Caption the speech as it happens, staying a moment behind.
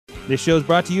This show is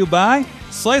brought to you by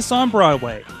Slice on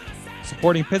Broadway.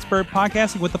 Supporting Pittsburgh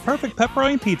podcasting with the perfect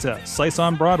pepperoni pizza,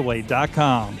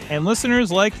 sliceonbroadway.com. And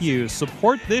listeners like you,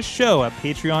 support this show at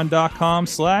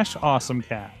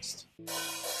patreon.com/awesomecast.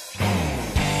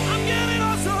 I'm getting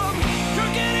awesome,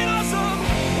 you're getting awesome,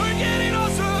 we're getting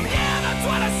awesome, yeah, that's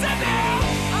what I said now.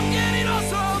 I'm getting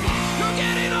awesome, you're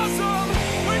getting awesome,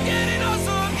 we're getting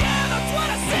awesome, yeah, that's what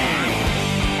I said.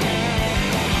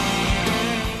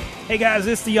 Hey guys,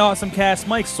 it's the Awesome Cast.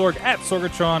 Mike Sorg at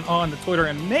Sorgatron on the Twitter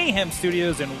and Mayhem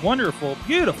Studios in wonderful,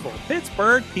 beautiful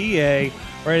Pittsburgh, PA.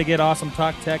 Ready to get awesome,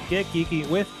 talk tech, get geeky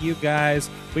with you guys.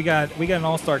 We got an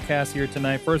all-star cast here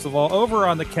tonight. First of all, over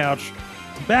on the couch,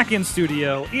 back in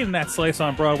studio, eating that Slice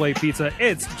on Broadway pizza,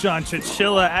 it's John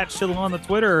Chichilla at Chilla on the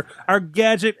Twitter, our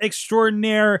gadget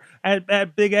extraordinaire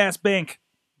at Big Ass Bank.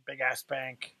 Big Ass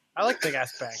Bank. I like Big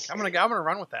Ass Bank. I'm gonna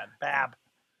run with that. Bab.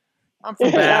 I'm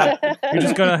from Bab.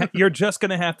 You're just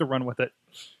gonna have to run with it.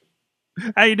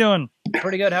 How you doing?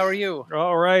 Pretty good. How are you?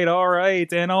 All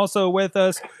right. And also with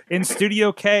us in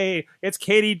Studio K, it's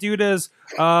Katie Dudas,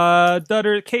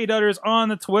 K Dutters on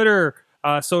the Twitter,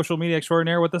 social media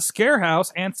extraordinaire with the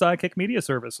Scarehouse and Sidekick Media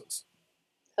Services.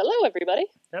 Hello, everybody.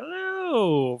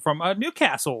 Hello, from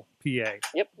Newcastle, PA.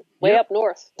 Yep, way up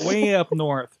north. Way up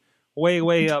north.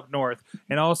 Way up north.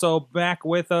 And also back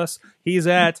with us, he's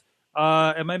at...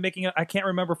 I can't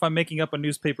remember if I'm making up a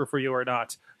newspaper for you or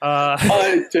not.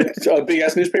 Big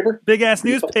Ass Newspaper? Big Ass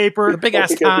Newspaper. The Big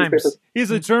Ass Times.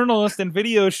 He's a journalist and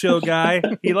video show guy.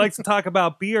 He likes to talk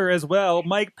about beer as well.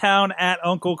 Mike Pound at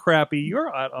Uncle Crappy.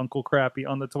 You're at Uncle Crappy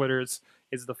on the Twitters.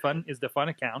 Is the fun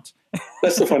account.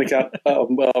 That's the fun account.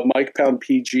 Mike Pound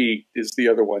PG is the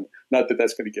other one. Not that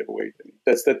that's going to give away.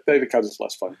 That account is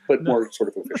less fun, but more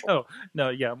sort of official.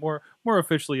 Yeah, more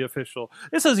officially official.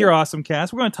 This is your awesome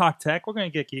cast. We're going to talk tech. We're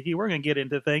going to get geeky. We're going to get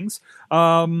into things,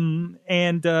 and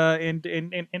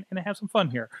have some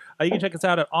fun here. You can check us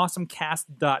out at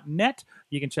awesomecast.net.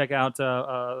 You can check out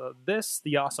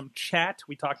the awesome chat.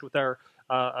 We talked with our.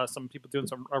 Some people doing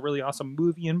a really awesome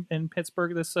movie in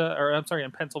Pittsburgh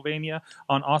in Pennsylvania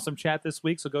on Awesome Chat this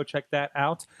week. So go check that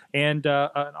out. And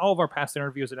all of our past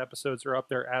interviews and episodes are up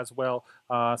there as well.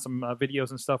 Some videos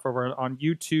and stuff over on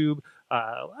YouTube.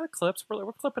 A lot of clips.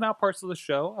 We're clipping out parts of the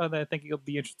show that I think it'll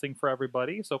be interesting for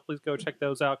everybody. So please go check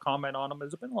those out. Comment on them.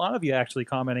 There's been a lot of you actually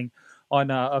commenting on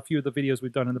a few of the videos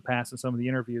we've done in the past and some of the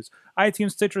interviews.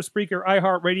 iTunes, Stitcher, Spreaker,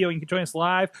 iHeartRadio. You can join us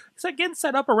live. It's again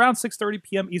set up around 6:30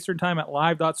 p.m. Eastern Time at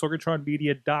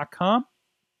live.sorgatronmedia.com.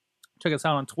 Check us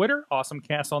out on Twitter.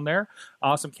 AwesomeCast on there.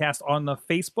 AwesomeCast on the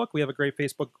Facebook. We have a great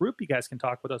Facebook group. You guys can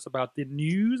talk with us about the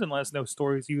news and let us know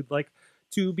stories you'd like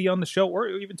to be on the show, or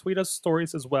even tweet us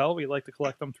stories as well. We like to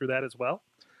collect them through that as well.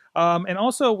 And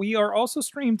also, we are also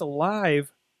streamed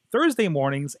live Thursday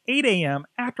mornings, 8 a.m.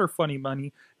 after Funny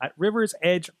Money at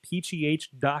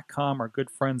riversedgepgh.com. Our good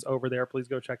friends over there. Please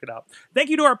go check it out. Thank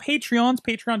you to our Patreons,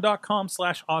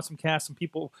 patreon.com/awesomecast. Some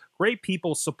people, great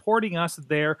people supporting us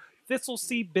there. Thistle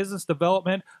Seed Business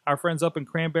Development, our friends up in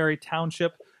Cranberry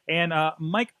Township, and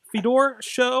Mike Fedor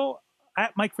Show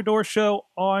at Mike Fedor Show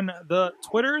on the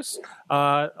Twitters.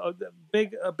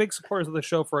 Big supporters of the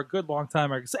show for a good long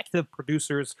time. Our executive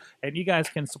producers, and you guys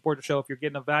can support the show if you're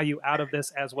getting a value out of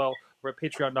this as well. We're at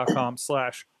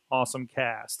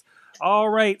patreon.com/awesomecast. All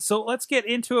right, so let's get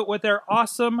into it with our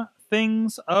awesome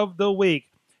things of the week.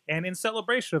 And in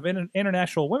celebration of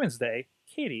International Women's Day,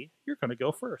 Katie, you're going to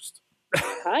go first.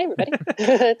 Hi, everybody.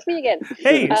 It's me again.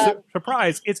 Hey,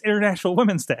 surprise, it's International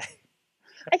Women's Day.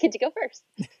 I get to go first.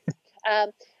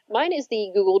 Mine is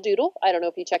the Google Doodle. I don't know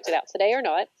if you checked it out today or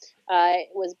not. It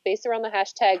was based around the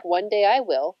hashtag One Day I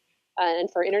Will. And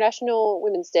for International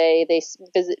Women's Day,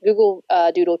 Google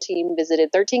Doodle team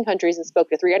visited 13 countries and spoke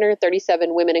to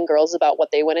 337 women and girls about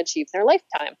what they want to achieve in their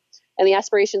lifetime. And the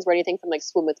aspirations were anything from like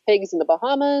swim with pigs in the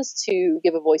Bahamas to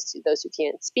give a voice to those who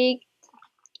can't speak.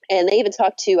 And they even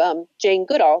talked to Jane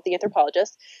Goodall, the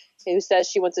anthropologist, who says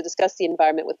she wants to discuss the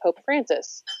environment with Pope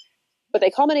Francis. But they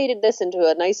culminated this into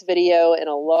a nice video and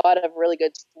a lot of really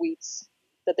good tweets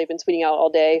that they've been tweeting out all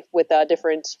day with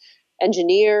different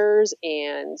engineers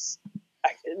and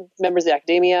members of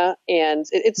academia. And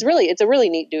it's a really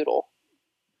neat doodle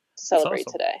to celebrate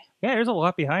today. Yeah, there's a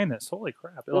lot behind this. Holy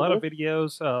crap. A lot of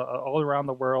videos all around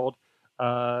the world.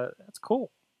 That's cool.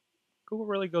 Google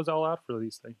really goes all out for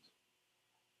these things.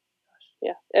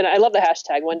 Yeah, and I love the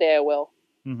hashtag One Day I Will.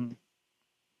 Mm-hmm.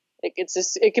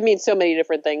 It can mean so many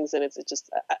different things, and it's just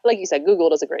like you said,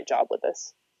 Google does a great job with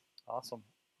this. Awesome.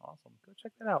 Go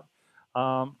check that out.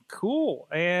 Cool.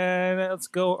 And let's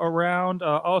go around.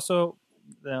 Also,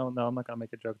 no, I'm not gonna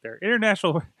make a joke there.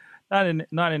 International, not in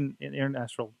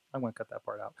international I'm going to cut that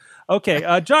part out. Okay,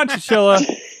 John Chichilla.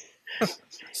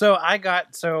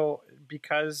 So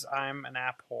because I'm an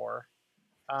app whore.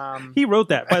 He wrote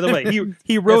that, by the way.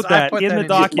 He wrote Yes, I that put in that the in.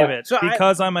 document So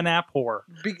because I'm an app whore.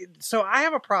 So I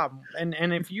have a problem,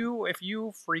 and if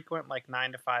you frequent like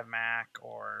 9 to 5 Mac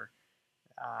or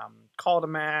Call to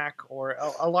Mac or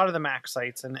a lot of the Mac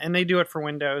sites, and they do it for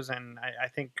Windows, and I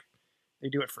think they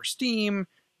do it for Steam,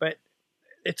 but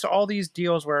it's all these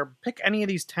deals where pick any of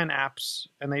these 10 apps,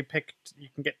 and you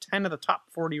can get 10 of the top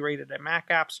 40 rated Mac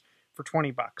apps for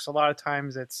 $20. A lot of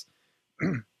times it's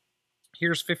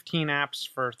here's 15 apps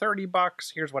for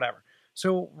 $30. Here's whatever.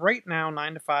 So right now,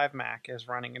 9 to 5 Mac is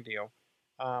running a deal.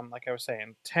 Like I was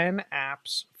saying, 10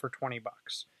 apps for $20.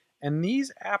 And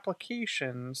these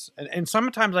applications, and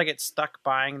sometimes I get stuck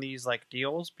buying these like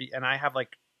deals, and I have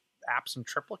like apps in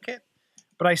triplicate,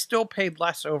 but I still paid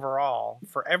less overall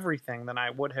for everything than I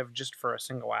would have just for a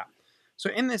single app. So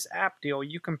in this app deal,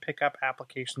 you can pick up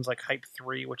applications like Hype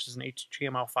 3, which is an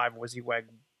HTML5 WYSIWYG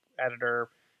editor,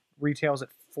 retails at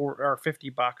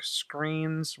 $50.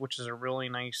 Screens, which is a really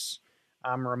nice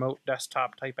remote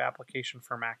desktop type application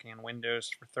for Mac and Windows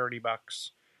for $30.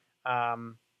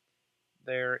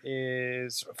 There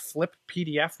is Flip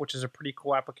PDF, which is a pretty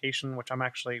cool application, which I'm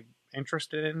actually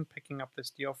interested in picking up this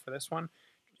deal for this one.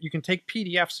 You can take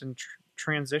PDFs and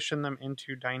transition them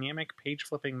into dynamic page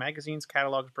flipping magazines,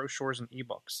 catalogs, brochures, and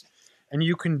ebooks. And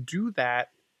you can do that,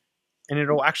 and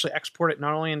it'll actually export it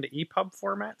not only into EPUB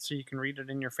format, so you can read it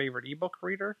in your favorite ebook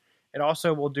reader. It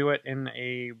also will do it in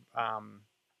an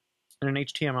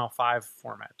HTML5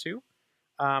 format too.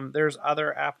 There's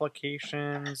other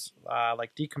applications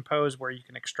like Decompose, where you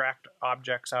can extract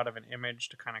objects out of an image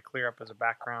to kind of clear up as a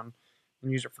background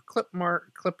and use it for clip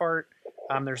art.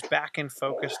 There's back in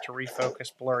focus to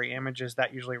refocus blurry images.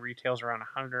 That usually retails around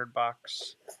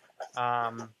 $100.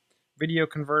 Video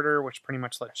converter, which pretty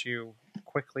much lets you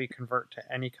quickly convert to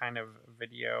any kind of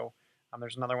video.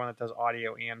 There's another one that does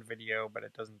audio and video, but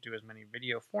it doesn't do as many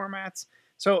video formats.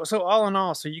 So all in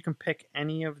all, so you can pick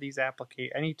any of these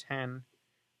any 10,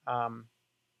 and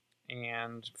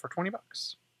for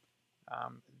 $20.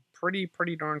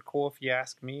 Pretty darn cool if you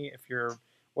ask me.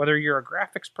 Whether you're a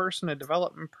graphics person, a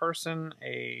development person,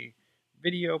 a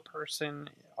video person,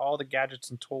 all the gadgets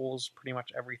and tools, pretty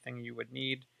much everything you would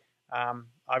need.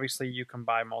 Obviously, you can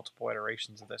buy multiple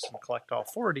iterations of this and collect all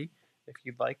 40 if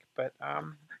you'd like, but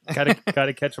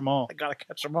gotta catch them all. I gotta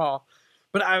catch them all.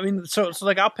 But I mean, so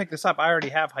like I'll pick this up. I already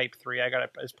have Hype 3. I got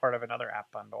it as part of another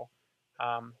app bundle.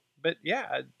 But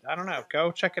yeah, I don't know.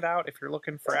 Go check it out if you're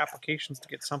looking for applications to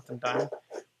get something done.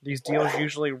 These deals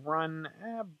usually run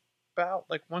about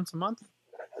like once a month.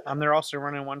 They're also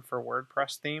running one for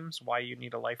WordPress themes. Why you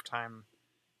need a lifetime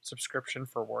subscription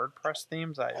for WordPress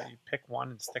themes? You pick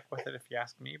one and stick with it if you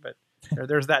ask me. But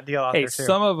there's that deal out there too.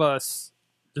 Some of us,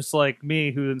 just like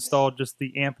me, who installed just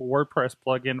the AMP WordPress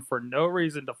plugin for no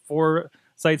reason to 4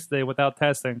 sites a day without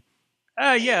testing.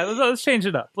 Yeah, let's change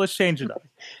it up.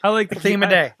 I like the theme of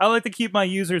day. I like to keep my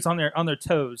users on their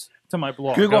toes to my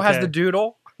blog. Google has the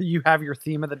doodle. You have your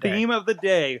theme of the day. Theme of the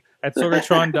day at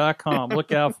Sorgatron.com.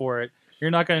 Look out for it.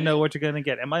 You're not going to know what you're going to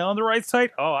get. Am I on the right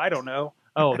site? Oh, I don't know.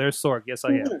 Oh, there's Sorg. Yes,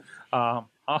 I am.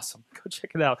 Awesome. Go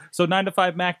check it out. So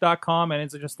 9to5mac.com, and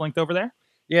it's just linked over there?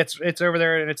 Yeah, it's over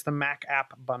there, and it's the Mac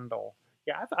app bundle.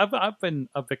 Yeah, I've been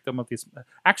a victim of these.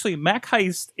 Actually, Mac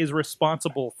Heist is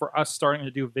responsible for us starting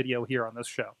to do video here on this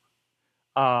show.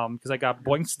 Because I got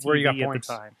Boinks TV at the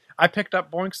time. I picked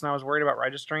up Boinks, and I was worried about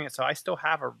registering it, so I still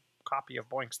have a copy of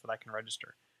Boinks that I can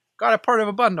register. Got it part of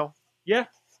a bundle. Yeah.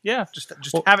 Just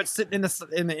have it sitting in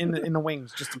the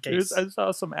wings just in case. I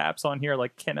saw some apps on here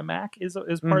like KineMac is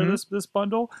part of this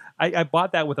bundle. I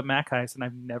bought that with a Mac Heist and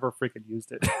I've never freaking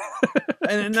used it.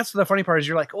 and that's the funny part is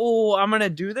you're like, oh, I'm gonna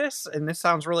do this and this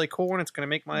sounds really cool and it's gonna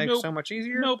make my life so much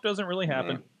easier. Nope, doesn't really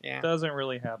happen. Yeah, doesn't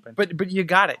really happen. But you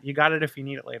got it. You got it if you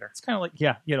need it later. It's kind of like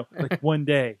like one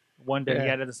day,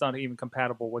 it's not even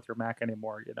compatible with your Mac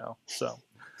anymore. So,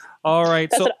 all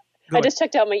right, I just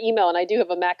checked out my email, and I do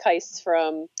have a Mac Heist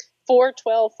from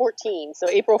 4/12/14, so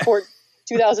April 4,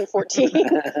 2014,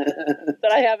 that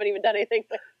I haven't even done anything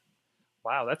with.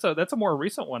 Wow, that's a more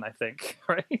recent one, I think,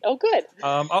 right? Oh, good.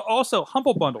 Also,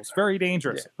 Humble Bundles, very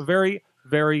dangerous. Yeah. Very,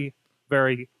 very,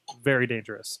 very, very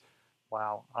dangerous.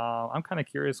 Wow. I'm kind of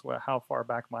curious how far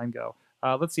back mine go.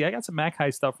 Let's see. I got some Mac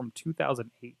Heist stuff from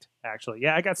 2008, actually.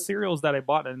 Yeah, I got serials that I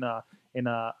bought in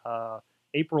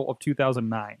April of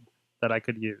 2009. That I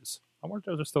could use. I wonder if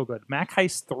those are still good. Mac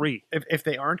Heist 3. If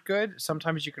they aren't good,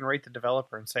 sometimes you can rate the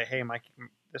developer and say, hey,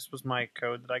 this was my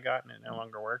code that I got and it no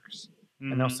longer works.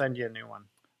 Mm-hmm. And they'll send you a new one.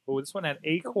 Oh, this one had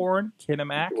Acorn,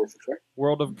 KineMac,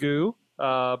 World of Goo,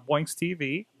 Boinks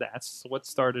TV, that's what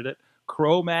started it.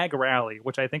 Cro-Mag Rally,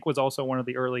 which I think was also one of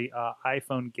the early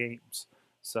iPhone games.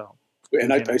 So,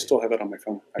 And I still have it on my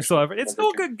phone. it's still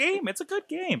a good game. It's a good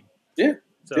game. Yeah.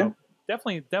 So Yeah.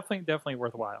 definitely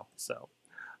worthwhile. So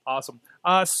awesome.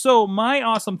 So my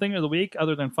awesome thing of the week,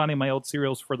 other than finding my old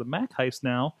serials for the Mac heist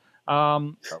now,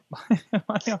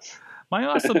 my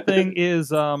awesome thing is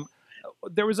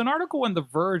there was an article in The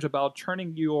Verge about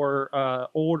turning your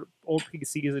old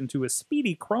PCs into a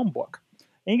speedy Chromebook.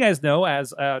 And you guys know,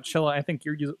 as Chilla, I think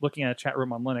you're looking at a chat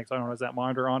room on Linux. I don't know, is that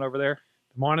monitor on over there?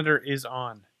 The monitor is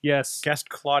on. Yes. Guest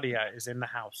Claudia is in the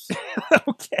house.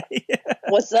 Okay.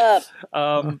 What's up?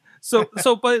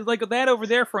 But like that over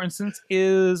there, for instance,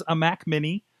 is a Mac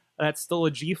Mini. That's still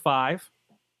a G5.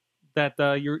 That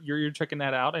you're checking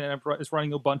that out, and it's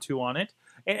running Ubuntu on it.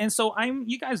 And so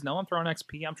you guys know I'm throwing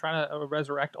XP. I'm trying to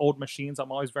resurrect old machines.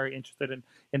 I'm always very interested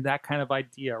in that kind of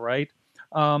idea, right?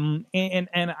 And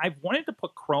I've wanted to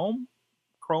put Chrome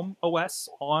OS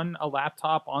on a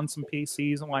laptop, on some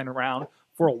PCs and lying around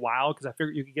for a while, because I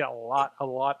figured you could get a lot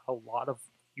of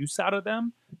use out of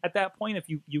them at that point. If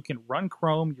you can run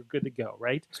Chrome, you're good to go,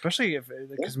 right? Especially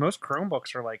because most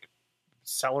Chromebooks are like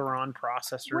Celeron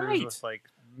processors Right. with like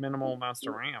minimal amounts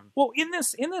of RAM. Well, in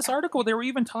this article, they were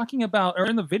even talking about, or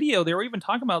in the video, they were even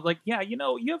talking about, like, yeah,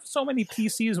 you have so many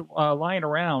PCs lying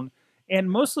around,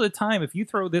 and most of the time, if you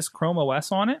throw this Chrome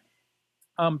OS on it,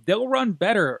 they'll run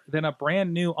better than a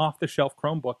brand new off-the-shelf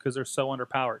Chromebook because they're so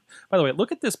underpowered. By the way,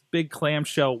 look at this big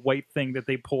clamshell white thing that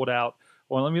they pulled out.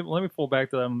 Well, let me pull back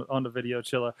to them on the video,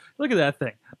 Chilla. Look at that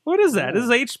thing. What is that? This is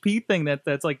HP thing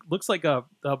that's like looks like a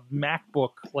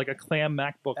MacBook, like a clam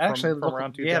MacBook from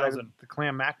around 2000. Yeah, the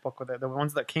clam MacBook with the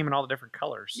ones that came in all the different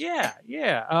colors. Yeah.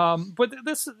 But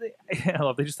this, I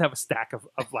love. They just have a stack of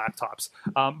laptops.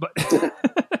 But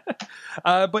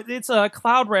it's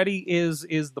Cloud Ready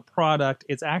is the product.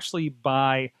 It's actually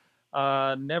by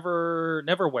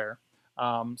Neverware.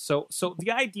 So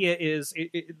the idea is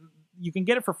you can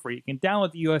get it for free. You can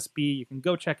download the USB. You can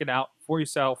go check it out for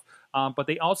yourself. But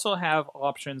they also have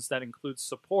options that include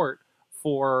support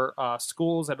for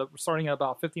schools that are starting at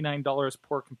about $59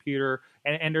 per computer.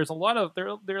 And there's a lot of there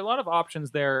are a lot of options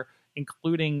there,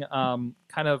 including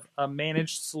kind of a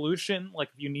managed solution. Like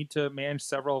if you need to manage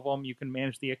several of them, you can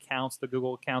manage the accounts, the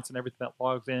Google accounts, and everything that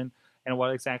logs in, and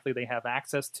what exactly they have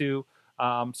access to.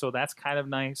 So that's kind of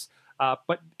nice.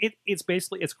 But it's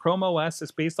basically Chrome OS.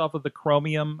 It's based off of the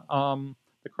Chromium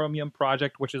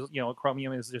project, which is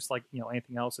Chromium is just like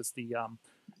anything else. It's the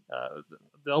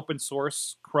open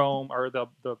source Chrome, or is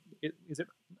it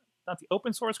not the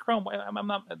open source Chrome? I'm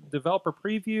not developer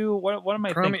preview. What am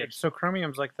I thinking? So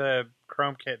Chromium's like the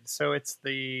Chrome kit. So it's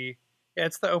the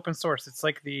open source. It's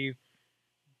like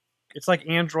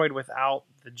Android without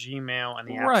the Gmail and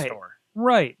the App Store.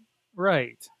 Right.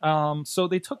 So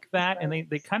they took that and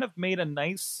they kind of made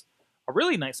a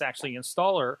really nice actually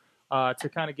installer to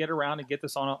kind of get around and get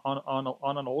this on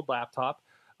an old laptop.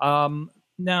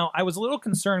 Now I was a little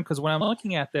concerned because when I'm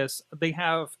looking at this, they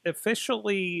have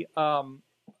officially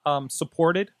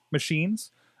supported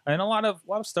machines and a lot of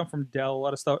stuff from Dell, a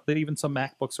lot of stuff that even some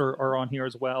MacBooks are on here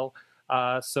as well.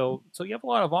 So you have a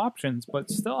lot of options,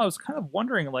 but still I was kind of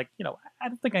wondering, like, I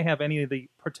don't think I have any of the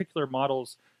particular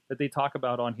models that they talk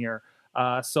about on here.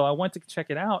 So I went to check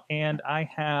it out, and I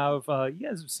have, you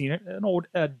guys have seen it, an old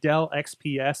Dell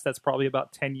XPS that's probably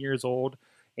about 10 years old.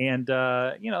 And,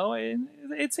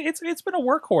 it's been a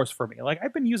workhorse for me. Like,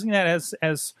 I've been using that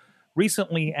as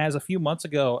recently as a few months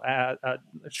ago,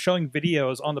 showing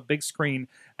videos on the big screen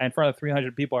in front of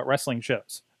 300 people at wrestling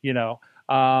shows,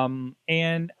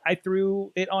 and I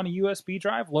threw it on a USB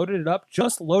drive, loaded it up,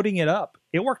 just loading it up.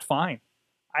 It worked fine.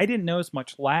 I didn't notice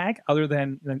much lag other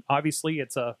than obviously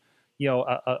it's a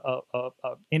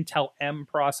Intel M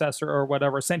processor or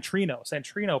whatever, Centrino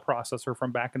processor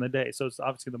from back in the day. So it's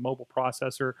obviously the mobile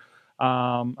processor,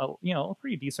 a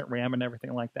pretty decent RAM and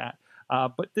everything like that.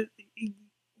 But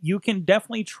you can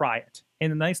definitely try it. And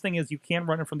the nice thing is you can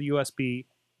run it from the USB.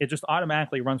 It just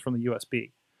automatically runs from the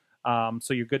USB.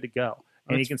 So you're good to go.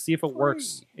 And you can see if it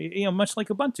works, much like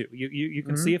Ubuntu. You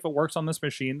can see if it works on this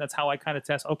machine. That's how I kind of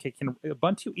test. Okay, can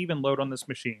Ubuntu even load on this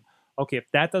machine? Okay,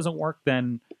 if that doesn't work,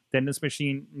 then this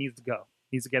machine needs to go.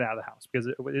 Needs to get out of the house because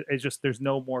it's just there's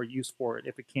no more use for it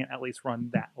if it can't at least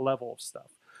run that level of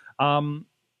stuff.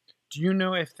 Do you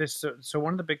know if this? So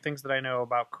one of the big things that I know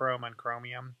about Chrome and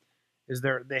Chromium is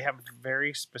they have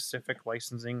very specific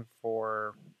licensing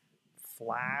for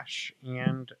Flash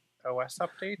and OS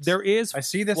updates. There is I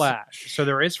see this Flash. So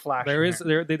there is Flash. There is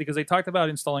there because they talked about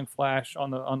installing Flash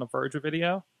on the Verge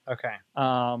video. Okay.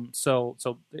 So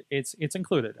it's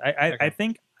included. I Okay.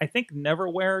 think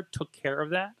Neverwhere took care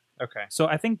of that. Okay. So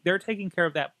I think they're taking care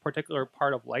of that particular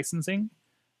part of licensing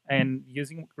and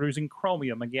using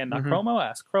Chromium again, not Mhm. Chrome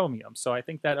OS, Chromium. So I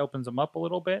think that opens them up a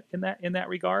little bit in that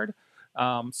regard.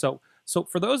 So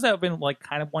for those that have been like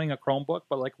kind of wanting a Chromebook,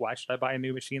 but like, why should I buy a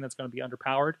new machine that's going to be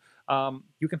underpowered?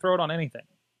 You can throw it on anything.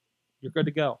 You're good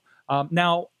to go.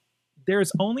 Now,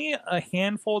 there's only a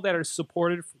handful that are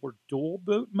supported for dual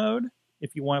boot mode.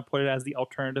 If you want to put it as the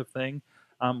alternative thing,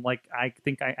 like I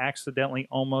think I accidentally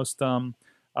almost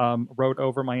wrote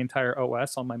over my entire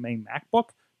OS on my main MacBook.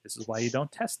 This is why you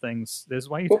don't test things. This is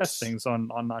why you test things on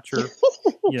not your,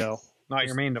 Not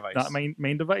your main device. not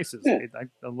main devices. Yeah.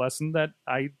 A lesson that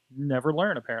I never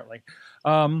learn apparently.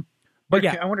 But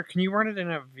yeah, I wonder, can you run it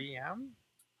in a VM?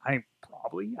 I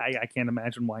can't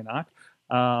imagine why not.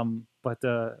 But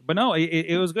no,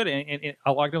 it was good. And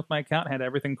I logged in with my account, had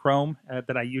everything Chrome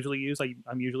that I usually use.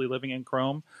 I'm usually living in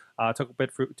Chrome. Took a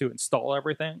bit to install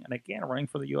everything, and again, running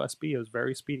for the USB, it was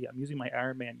very speedy. I'm using my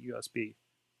Iron Man USB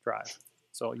drive.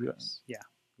 So yeah.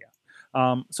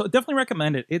 So definitely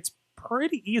recommend it. It's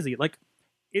pretty easy. Like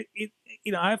it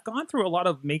I've gone through a lot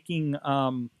of making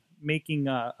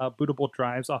bootable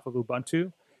drives off of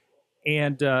Ubuntu,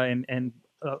 and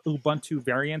Ubuntu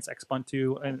variants,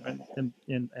 Xubuntu,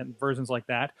 and versions like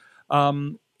that.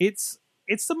 It's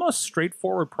the most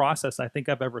straightforward process I think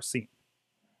I've ever seen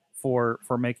for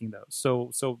making those. So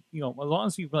as long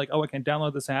as you're like, oh, I can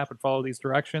download this app and follow these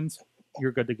directions,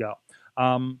 you're good to go.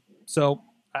 So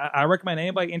I recommend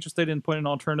anybody interested in putting an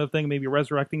alternative thing, maybe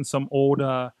resurrecting some old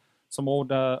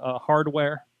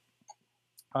hardware.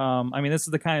 I mean, this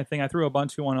is the kind of thing I threw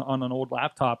Ubuntu on an old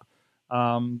laptop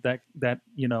that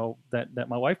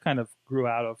my wife kind of grew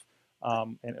out of,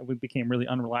 and it became really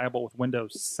unreliable with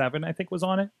Windows 7, I think was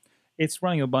on it. It's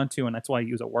running Ubuntu, and that's why I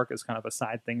use it at work as kind of a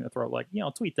side thing to throw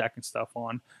TweetDeck and stuff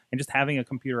on, and just having a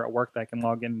computer at work that I can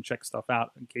log in and check stuff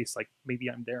out in case like maybe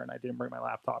I'm there and I didn't bring my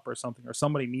laptop or something, or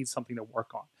somebody needs something to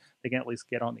work on. They can at least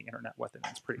get on the internet with it,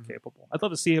 and it's pretty capable. I'd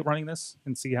love to see it running this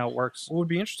and see how it works. What would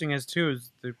be interesting is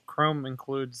the Chrome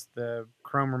includes the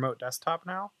Chrome Remote Desktop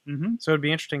now. Mm-hmm. So it'd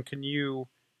be interesting. Can you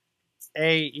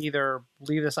either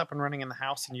leave this up and running in the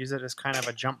house and use it as kind of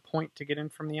a jump point to get in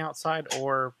from the outside,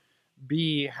 or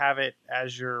B, have it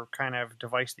as your kind of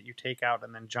device that you take out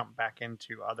and then jump back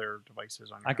into other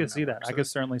devices on your I could own see that. network. I could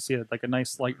certainly see it, like a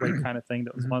nice lightweight kind of thing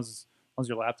that was, as long as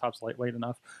your laptop's lightweight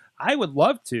enough. I would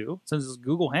love to, since this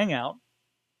Google Hangout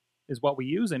is what we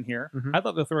use in here, I'd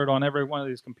love to throw it on every one of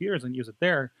these computers and use it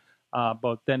there.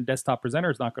 But then Desktop Presenter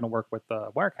is not going to work with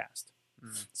Wirecast.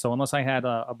 So unless I had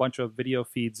a bunch of video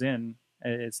feeds in,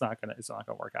 it's not gonna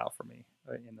work out for me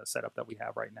in the setup that we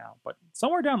have right now. But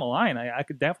somewhere down the line, I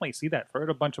could definitely see that. Throw it on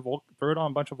a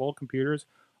bunch of old computers.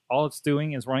 All it's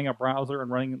doing is running a browser and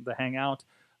running the Hangout.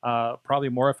 Probably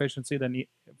more efficiently than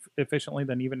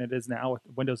even it is now with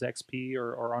Windows XP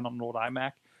or on an old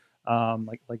iMac,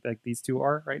 like these two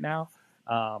are right now.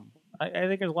 I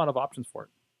think there's a lot of options for it.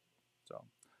 So,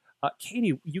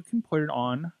 Katie, you can put it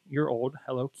on your old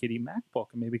Hello Kitty MacBook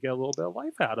and maybe get a little bit of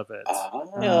life out of it.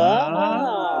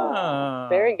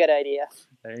 Very good idea.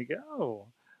 There you go.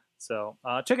 So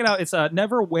check it out. It's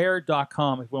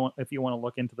neverwhere.com if you want to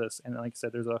look into this. And like I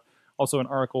said, there's also an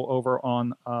article over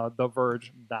on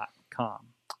theverge.com.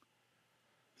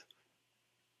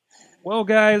 Well,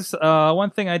 guys, one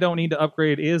thing I don't need to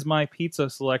upgrade is my pizza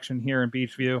selection here in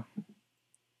Beachview.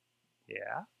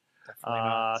 Yeah.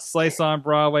 Slice on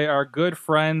Broadway, our good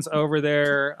friends over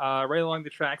there, right along the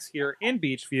tracks here in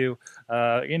Beachview,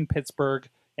 in Pittsburgh,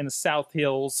 in the South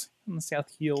Hills.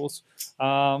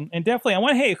 And definitely, I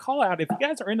want to call out if you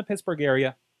guys are in the Pittsburgh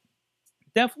area.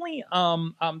 Definitely,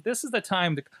 this is the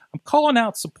time I'm calling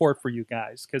out support for you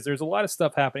guys, because there's a lot of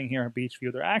stuff happening here in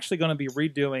Beachview. They're actually going to be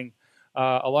redoing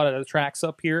a lot of the tracks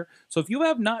up here. So if you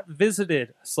have not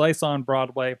visited Slice on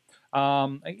Broadway,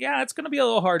 it's going to be a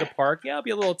little hard to park. Yeah, it'll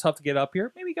be a little tough to get up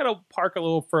here. Maybe you got to park a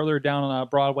little further down on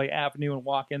Broadway Avenue and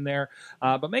walk in there.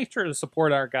 But make sure to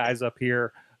support our guys up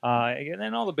here. And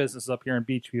then all the businesses up here in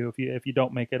Beachview, if you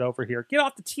don't make it over here, get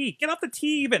off the T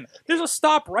even. There's a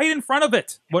stop right in front of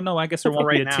it. Well, no, I guess there won't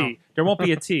be a T. There won't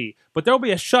be a T, but there will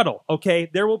be a shuttle. Okay,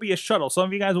 there will be a shuttle. Some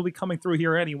of you guys will be coming through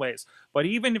here anyways. But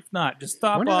even if not, just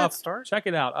stop When off. does that start? Check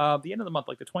it out. The end of the month,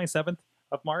 like the 27th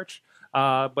of March.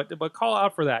 But call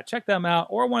out for that. Check them out,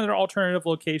 or one of their alternative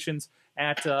locations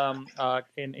at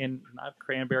in not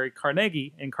Cranberry,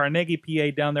 Carnegie, in Carnegie,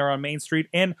 PA, down there on Main Street.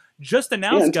 And just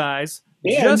announced, guys.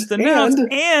 New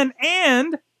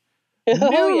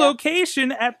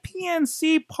location at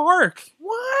PNC Park.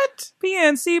 What?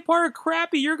 PNC Park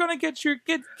crappy. You're gonna get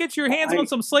your hands on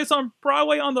some Slice on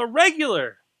Broadway on the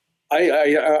regular.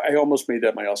 I almost made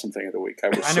that my awesome thing of the week. I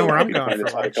was know where I'm happy to going find for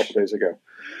this out a lunch. couple days ago.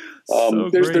 So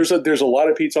There's a lot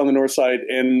of pizza on the north side,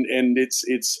 and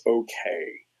it's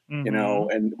okay, Mhm. you know.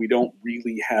 And we don't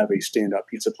really have a stand-up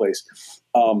pizza place.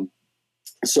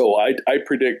 So I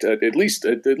predict at least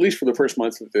for the first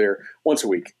month that they're once a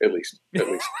week at least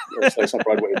Slice on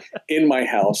Broadway in my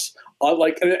house.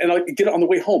 And I'll get it on the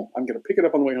way home. I'm going to pick it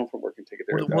up on the way home from work and take it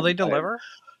there. Will they deliver?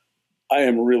 I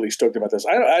am really stoked about this.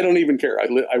 I don't even care.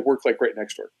 I work like right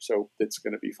next door, so it's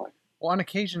going to be fine. Well, on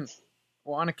occasion,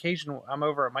 I'm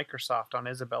over at Microsoft on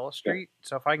Isabella Street.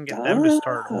 So if I can get them to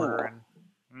start ordering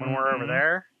when we're over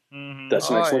there, Mhm. That's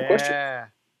an excellent question. yeah.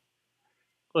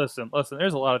 Listen.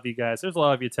 There's a lot of you guys. There's a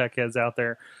lot of you tech heads out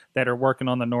there that are working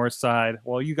on the north side.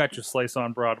 Well, you got your Slice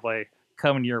on Broadway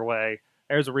coming your way.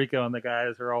 There's Rico and the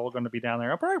guys are all going to be down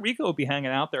there. Probably Rico will be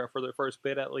hanging out there for the first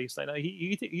bit at least. I know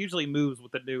he usually moves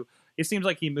with the new. It seems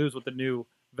like he moves with the new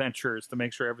ventures to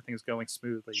make sure everything's going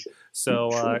smoothly.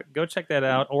 So go check that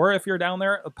out. Or if you're down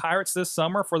there, the Pirates this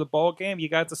summer for the ball game, you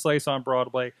got the Slice on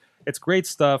Broadway. It's great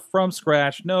stuff from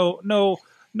scratch. No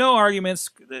arguments.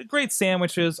 Great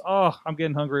sandwiches. Oh, I'm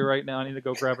getting hungry right now. I need to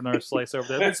go grab another slice over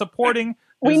there. They're supporting.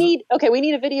 We need a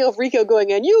video of Rico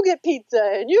going in. You get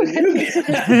pizza, and you get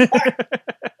pizza.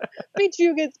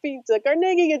 Beachview gets pizza.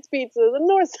 Carnegie gets pizza. The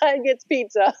North Side gets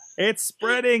pizza. It's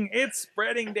spreading.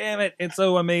 Damn it. It's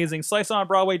so amazing.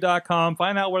 SliceOnBroadway.com.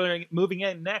 Find out where they're moving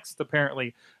in next,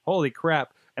 apparently. Holy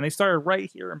crap. And they started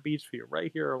right here in Beachview, right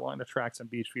here along the tracks in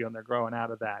Beachview, and they're growing out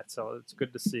of that. So it's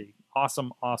good to see.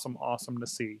 Awesome to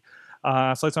see.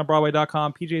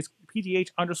 SliceOnBroadway.com,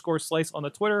 PGH_Slice on the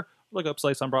Twitter. Look up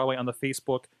Slice on Broadway on the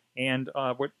Facebook and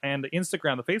the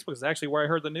Instagram. The Facebook is actually where I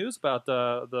heard the news about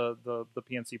the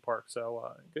PNC Park. So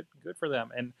good for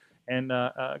them,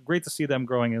 and great to see them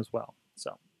growing as well.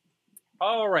 So,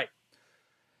 all right,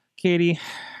 Katie.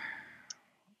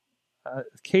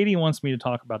 Katie wants me to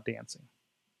talk about dancing.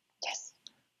 Yes.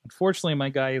 Unfortunately, my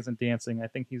guy isn't dancing. I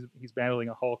think he's battling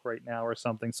a Hulk right now or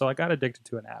something. So I got addicted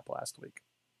to an app last week,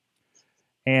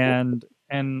 and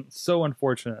so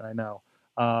unfortunate, I know.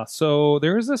 So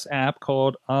there's this app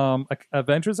called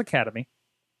Avengers Academy,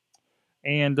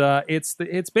 and it's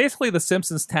basically the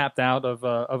Simpsons tapped out of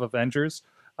Avengers,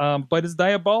 but it's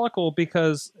diabolical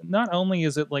because not only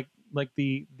is it like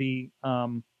the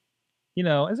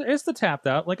it's the tapped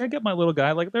out. Like I get my little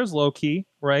guy, like there's Loki,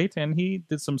 right? And he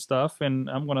did some stuff, and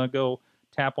I'm gonna go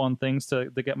tap on things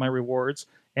to get my rewards.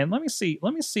 And let me see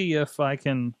if I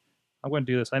can. I'm gonna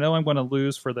do this. I know I'm gonna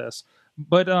lose for this,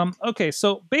 but okay.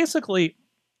 So basically,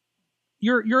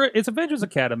 it's Avengers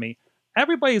Academy.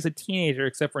 Everybody's a teenager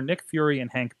except for Nick Fury and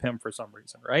Hank Pym for some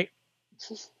reason, right?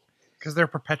 Because they're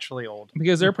perpetually old.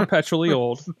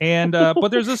 And but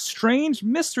there's a strange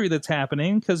mystery that's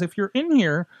happening because if you're in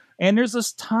here and there's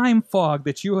this time fog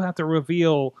that you have to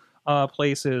reveal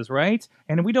places, right?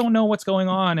 And we don't know what's going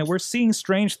on, and we're seeing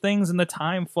strange things in the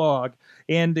time fog,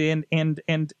 and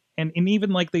even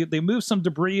like they moved some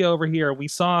debris over here. We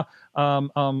saw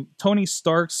Tony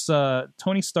Stark's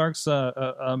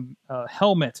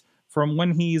helmet from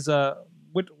when he's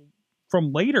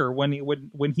from later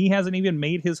when he hasn't even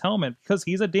made his helmet because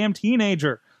he's a damn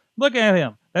teenager. Look at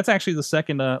him. That's actually the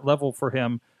second level for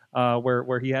him,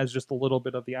 where he has just a little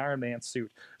bit of the Iron Man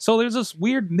suit. So there's this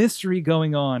weird mystery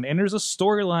going on, and there's a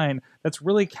storyline that's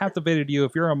really captivated you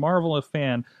if you're a Marvel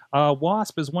fan.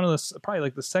 Wasp is one of the probably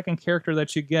like the second character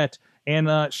that you get,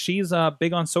 and she's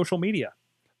big on social media.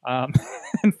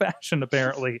 And fashion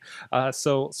apparently.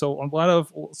 So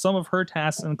some of her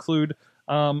tasks include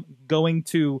going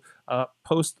to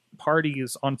post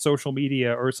parties on social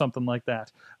media or something like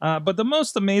that. But the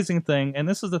most amazing thing, and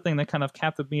this is the thing that kind of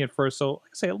captivated me at first, so like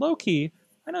I say, low-key,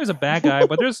 I know he's a bad guy,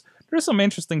 but there's some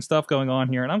interesting stuff going on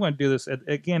here, and I'm going to do this,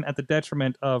 again, at the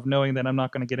detriment of knowing that I'm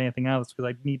not going to get anything out of this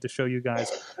because I need to show you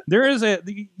guys. There is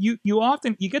you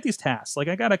often get these tasks. Like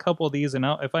I got a couple of these, and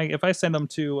if I send them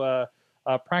to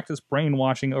practice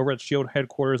brainwashing over at SHIELD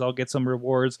headquarters, I'll get some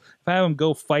rewards. If I have him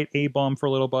go fight A-Bomb for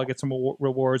a little bit, I'll get some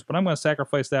rewards. But I'm going to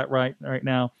sacrifice that right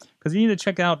now because you need to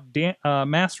check out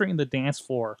Mastering the Dance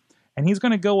Floor. And he's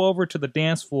going to go over to the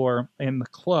dance floor in the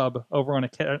club over on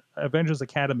Avengers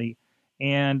Academy.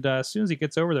 And as soon as he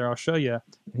gets over there, I'll show you.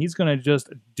 He's going to just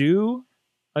do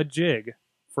a jig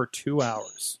for 2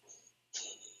 hours.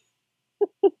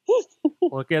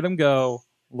 Look at him go.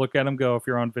 Look at him go if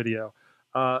you're on video.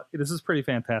 This is pretty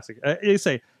fantastic. I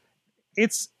say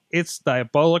it's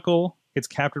diabolical. It's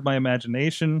captured my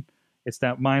imagination. It's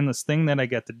that mindless thing that I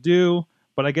get to do.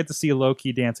 but I get to see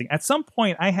Loki dancing. At some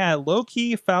point, I had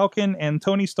Loki, Falcon, and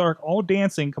Tony Stark all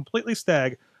dancing completely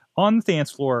stag on the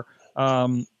dance floor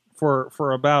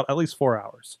for about at least 4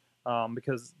 hours.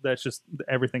 Because that's just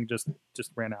everything just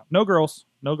ran out. No girls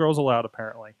allowed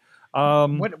apparently.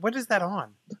 What is that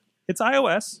on? It's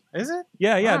iOS. Is it?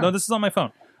 Yeah. Wow. No, this is on my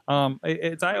phone.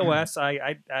 It's iOS.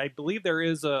 I believe there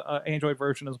is a Android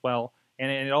version as well, and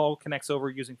it all connects over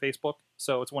using Facebook.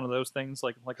 So it's one of those things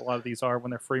like a lot of these are when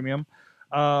they're freemium.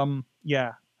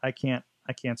 Yeah, I can't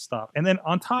stop. And then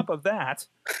on top of that,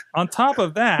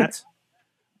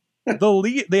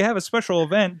 they have a special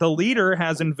event. The leader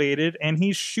has invaded, and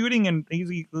he's shooting. And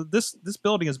this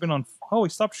building has been on. Oh, he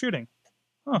stopped shooting.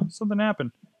 Oh, something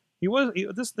happened.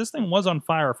 This thing was on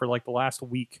fire for like the last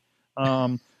week.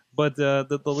 But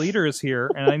the leader is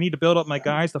here, and I need to build up my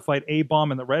guys to fight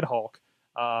A-Bomb and the Red Hulk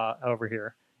over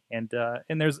here. And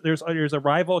there's a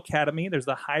rival academy. There's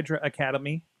the Hydra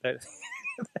Academy that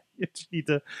you need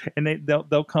to, and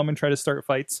they'll come and try to start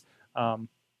fights.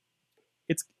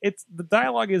 It's the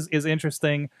dialogue is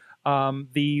interesting.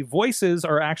 The voices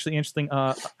are actually interesting.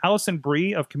 Alison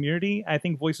Brie of Community, I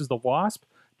think, voices the Wasp.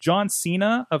 John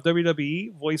Cena of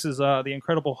WWE voices the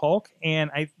Incredible Hulk, and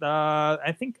I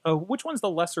think which one's the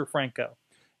lesser Franco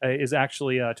is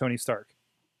actually Tony Stark.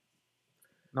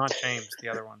 Not James, the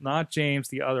other one. Not James,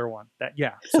 the other one.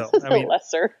 So I mean,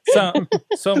 lesser.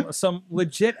 some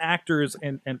legit actors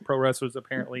and pro wrestlers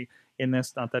apparently in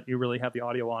this. Not that you really have the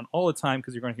audio on all the time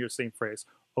because you're going to hear the same phrase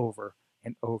over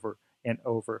and over and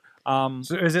over.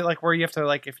 So is it like where you have to,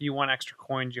 like, if you want extra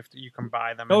coins, you can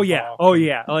buy them? Oh yeah,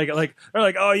 like they're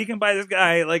like, oh, you can buy this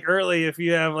guy like early if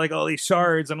you have like all these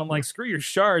shards, and I'm like, screw your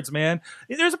shards, man.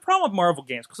 There's a problem with Marvel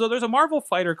games. So there's a Marvel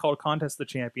fighter called Contest of the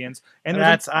Champions, and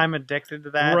I'm addicted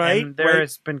to that. Right, and there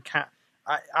has been.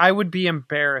 I would be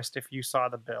embarrassed if you saw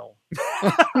the bill.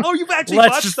 Oh, you've actually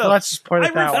let's watched just put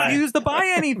it that way. I refuse to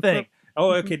buy anything.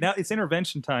 Oh, okay, now it's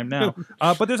intervention time now.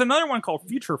 But there's another one called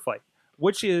Future Fight,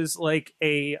 which is like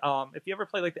a if you ever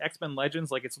play like the X-Men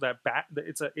Legends, like it's a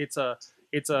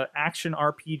action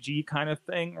RPG kind of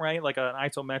thing, right? Like an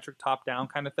isometric top-down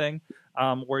kind of thing,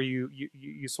 where you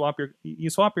swap your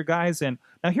guys in.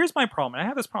 Now here's my problem. And I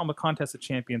have this problem with Contest of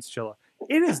Champions, Chilla.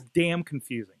 It is damn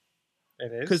confusing.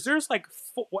 It is, because there's like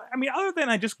other than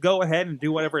I just go ahead and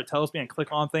do whatever it tells me and click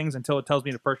on things until it tells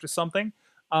me to purchase something.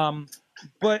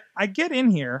 But I get in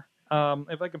here.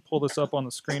 If I can pull this up on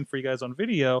the screen for you guys on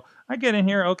video, I get in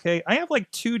here. Okay, I have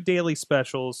like 2 daily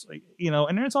specials,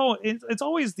 and it's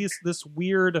always these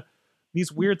weird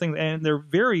things, and they're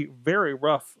very, very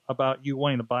rough about you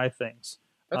wanting to buy things.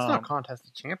 That's not Contest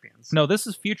of Champions. No, this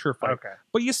is Future Fight. Okay.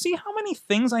 But you see how many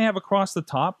things I have across the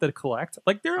top that collect?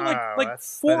 Like there are like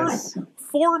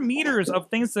 4 meters of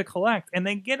things to collect, and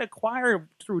they get acquired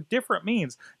through different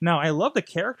means. Now, I love the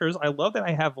characters. I love that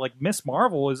I have like Miss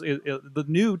Marvel is the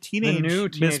new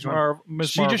teenage Miss Marvel.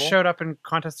 She just showed up in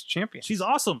Contest of Champions. She's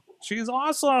awesome.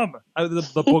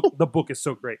 The book is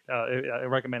so great. I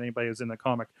recommend anybody who's in the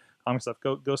comic stuff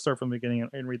go start from the beginning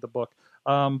and read the book.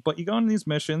 But you go into these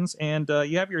missions, and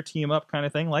you have your team up kind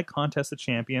of thing, like Contest of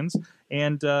Champions,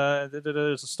 and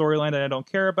there's a storyline that I don't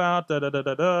care about.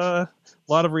 A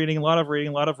lot of reading,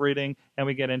 and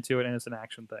we get into it, and it's an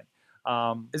action thing.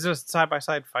 Is this a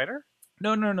side-by-side fighter?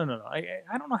 No.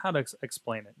 I don't know how to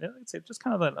explain it. It's just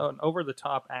kind of an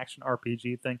over-the-top action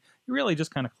RPG thing. You really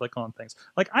just kind of click on things.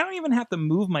 Like, I don't even have to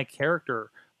move my character,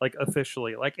 like,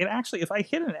 officially. Like, it actually, if I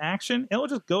hit an action, it'll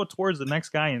just go towards the next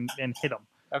guy and hit him.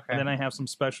 Okay. And then I have some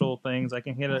special things. I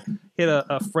can hit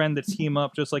a friend to team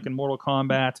up, just like in Mortal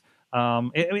Kombat.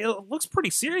 It looks pretty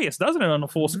serious, doesn't it, on a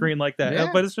full screen like that? Yeah.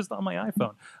 But it's just on my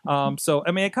iPhone. So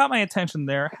I mean, it caught my attention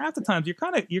there. Half the times you're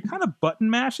kind of button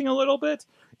mashing a little bit,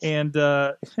 and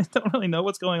don't really know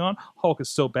what's going on. Hulk is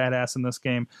so badass in this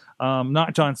game.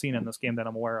 Not John Cena in this game that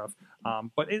I'm aware of.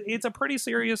 But it's a pretty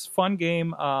serious, fun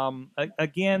game.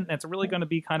 Again, it's really going to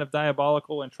be kind of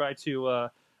diabolical and try to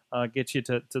get you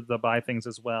to buy things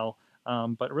as well.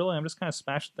 But really, I'm just kind of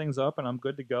smashing things up, and I'm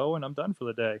good to go, and I'm done for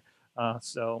the day.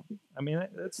 So, I mean,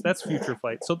 that's Future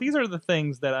Fight. So these are the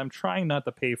things that I'm trying not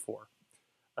to pay for.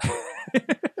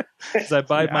 I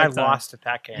bide my time. Lost at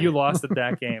that game. You lost at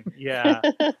that game. Yeah.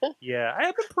 Yeah. I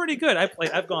have been pretty good.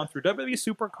 I've gone through WWE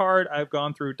Supercard. I've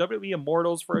gone through WWE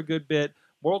Immortals for a good bit.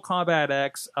 Mortal Kombat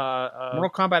X. Mortal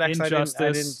Kombat X, Injustice.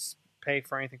 I didn't pay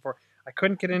for anything for. I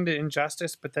couldn't get into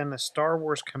Injustice, but then the Star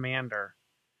Wars Commander.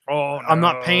 Oh, no. I'm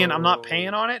not paying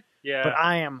on it. Yeah. But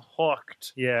I am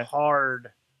hooked. Yeah.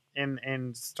 Hard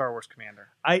in Star Wars Commander.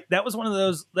 That was one of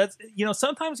those. That's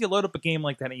sometimes you load up a game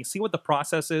like that and you see what the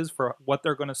process is for what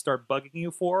they're going to start bugging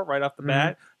you for right off the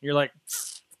bat. You're like,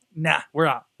 nah, we're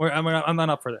out. I'm not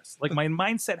up for this. Like my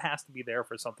mindset has to be there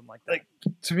for something like that.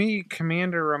 To me,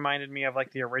 Commander reminded me of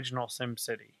like the original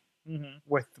SimCity Mm-hmm.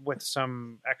 with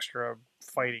some extra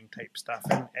fighting type stuff,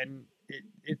 and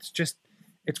it's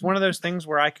one of those things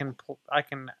where I can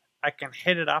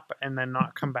hit it up and then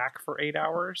not come back for 8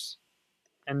 hours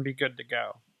and be good to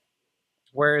go.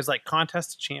 Whereas like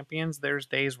Contest of Champions, there's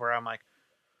days where I'm like,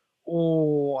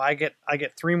 oh, I get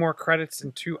 3 more credits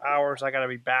in 2 hours. I got to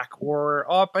be back, or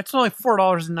it's only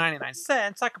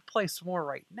 $4.99. I could play some more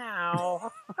right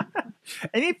now.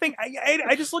 Anything,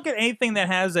 I just look at anything that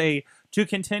has a to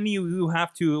continue. You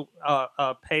have to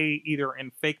pay either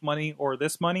in fake money or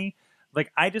this money.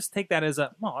 Like I just take that as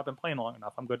I've been playing long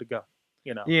enough. I'm good to go.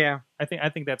 You know. Yeah. I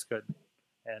think that's good.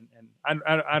 And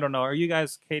I don't know. Are you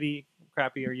guys, Katie,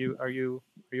 Crappy? Are you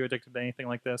addicted to anything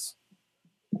like this?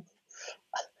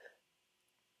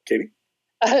 Katie?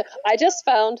 I just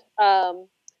found, I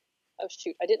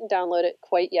didn't download it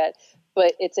quite yet,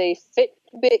 but it's a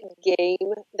Fitbit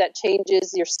game that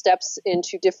changes your steps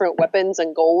into different weapons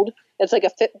and gold. It's like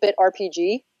a Fitbit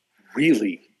RPG.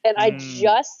 Really? And I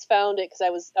just found it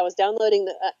because I was downloading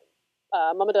the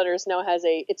Mama Dutters now has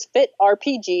it's Fit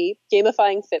RPG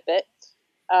gamifying Fitbit.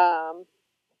 I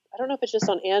don't know if it's just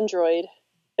on Android.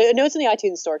 I know it's in the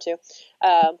iTunes store too.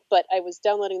 But I was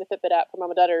downloading the Fitbit app for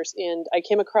Mama Dutters, and I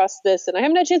came across this, and I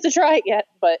haven't had a chance to try it yet.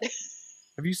 But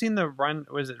have you seen the Run?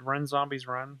 Was it Run Zombies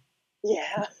Run?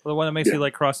 Yeah, The one that makes you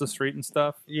like cross the street and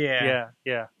stuff. Yeah.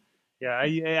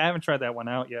 I haven't tried that one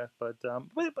out yet, but I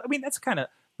mean that's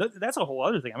that's a whole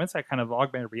other thing. I mean it's that kind of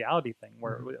augmented reality thing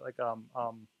where like I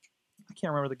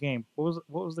can't remember the game. What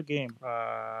was the game?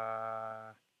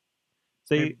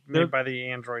 Made by the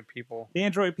Android people. The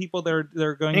Android people,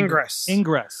 they're going Ingress.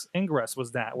 Ingress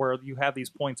was that where you have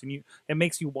these points and it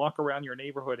makes you walk around your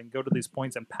neighborhood and go to these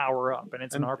points and power up, and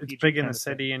it's an RPG. It's big in the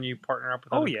city, and you partner up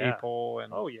with other people.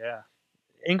 And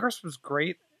Ingress was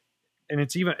great, and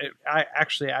it's even. I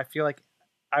feel like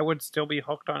I would still be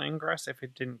hooked on Ingress if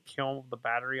it didn't kill the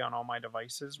battery on all my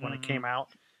devices when it came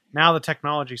out. Now the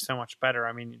technology is so much better.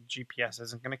 I mean, GPS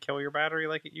isn't going to kill your battery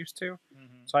like it used to,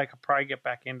 so I could probably get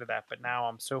back into that. But now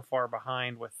I'm so far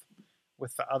behind with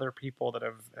the other people that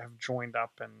have joined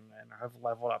up and have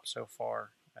leveled up so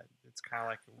far. It's kind of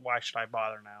like, why should I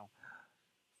bother now?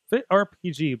 Fit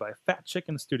RPG by Fat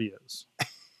Chicken Studios.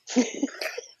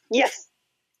 Yes.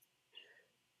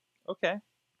 Okay.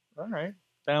 All right.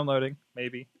 Downloading,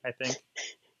 maybe. I think.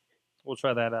 We'll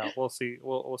try that out. We'll see.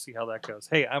 We'll see how that goes.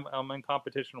 Hey, I'm in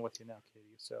competition with you now, Katie.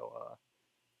 So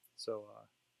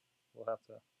we'll have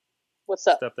to. What's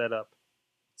up? Step that up.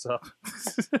 What's up?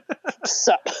 What's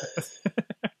up?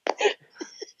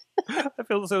 I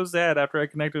feel so sad after I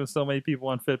connected with so many people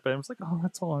on Fitbit. I was like, oh,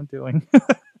 that's all I'm doing.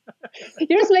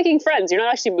 You're just making friends. You're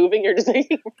not actually moving. You're just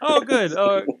making friends. Oh, good.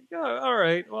 Yeah, all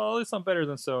right. Well, at least I'm better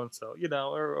than so and so,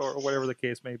 or whatever the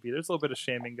case may be. There's a little bit of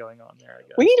shaming going on there, I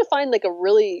guess. We need to find like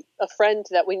a friend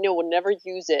that we know will never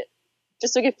use it,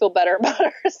 just so we can feel better about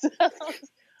ourselves.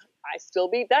 I still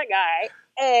beat that guy.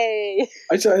 Hey.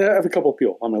 I have a couple of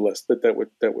people on my list that would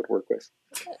work with.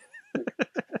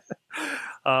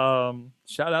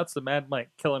 Shout outs to Mad Mike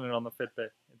killing it on the Fitbit.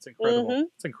 It's incredible. Mm-hmm.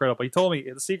 It's incredible. He told me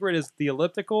the secret is the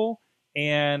elliptical,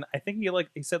 and I think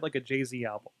he said like a Jay-Z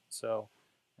album. So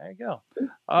there you go.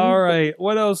 All right,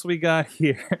 what else we got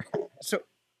here? So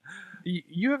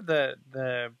you have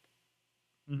the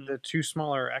 2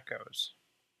 smaller Echoes.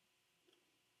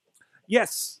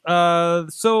 Yes.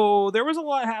 So there was a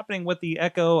lot happening with the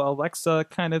Echo Alexa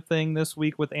kind of thing this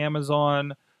week with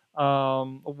Amazon.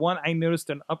 One, I noticed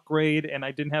an upgrade, and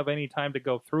I didn't have any time to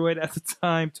go through it at the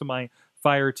time, to my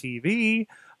Fire TV.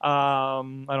 I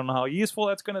don't know how useful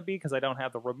that's going to be because I don't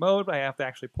have the remote. I have to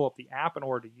actually pull up the app in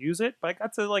order to use it. But I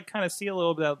got to like kind of see a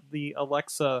little bit of the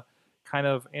Alexa kind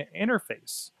of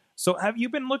interface. So have you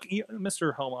been looking,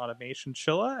 Mr. Home Automation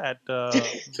Chilla at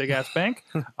Big Ass Bank?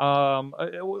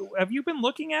 Have you been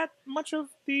looking at much of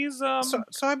these? So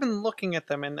I've been looking at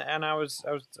them, and I'm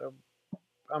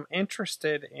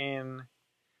interested in.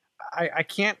 I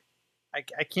can't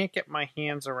get my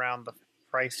hands around the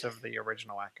price of the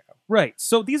original Echo. Right.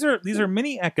 So these are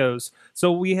mini Echoes.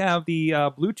 So we have the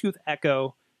Bluetooth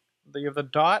Echo. You have the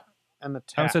Dot and the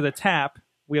Tap. So the Tap.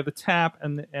 We have the Tap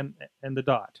and the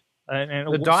Dot.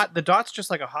 And the Dot's just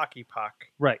like a hockey puck.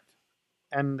 Right.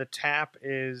 And the Tap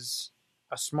is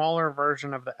a smaller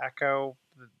version of the Echo,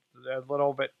 a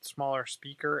little bit smaller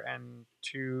speaker, and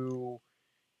to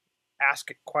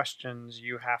ask it questions,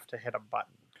 you have to hit a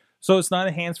button. So it's not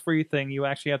a hands-free thing. You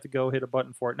actually have to go hit a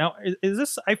button for it. Now, is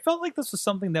this? I felt like this was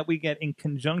something that we get in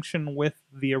conjunction with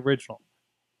the original.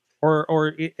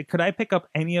 could I pick up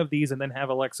any of these and then have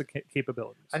Alexa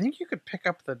capabilities? I think you could pick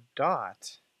up the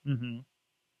Dot. Mm-hmm.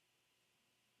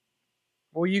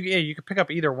 Well, you could pick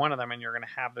up either one of them, and you're going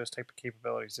to have those type of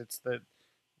capabilities.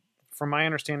 From my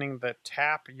understanding, the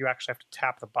Tap, you actually have to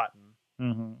tap the button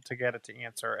Mm-hmm. to get it to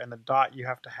answer, and the Dot, you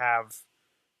have to have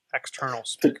external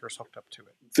speakers hooked up to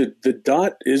it. The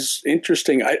Dot is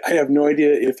interesting. I have no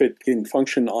idea if it can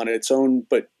function on its own,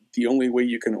 but the only way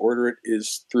you can order it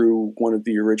is through one of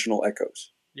the original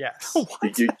Echoes. Yes.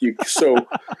 So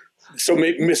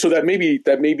that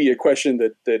may be a question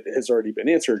that has already been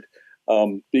answered,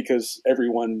 because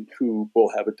everyone who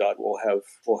will have a Dot will have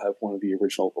one of the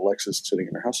original Alexas sitting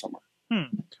in their house somewhere.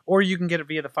 Or you can get it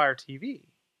via the Fire TV.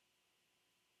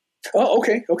 Oh,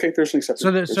 okay. There's an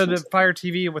exception. So the Fire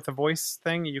TV with the voice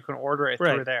thing, you can order it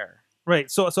through there.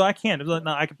 Right. So I can.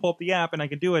 Now I can pull up the app and I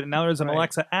can do it. And now there's an Right.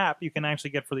 Alexa app you can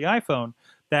actually get for the iPhone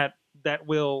that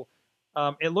will.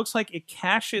 It looks like it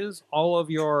caches all of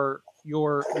your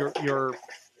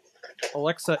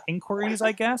Alexa inquiries,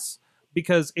 I guess,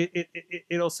 because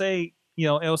it'll say,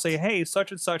 it'll say, hey,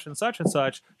 such and such and such and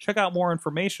such, check out more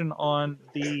information on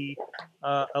the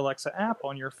Alexa app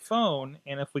on your phone.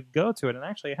 And if we go to it, and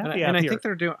actually I have the app And I here.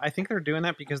 think they're doing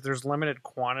that because there's limited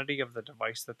quantity of the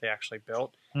device that they actually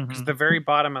built. Because Mhm. at the very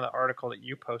bottom of the article that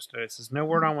you posted, it says no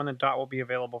word on when the Dot will be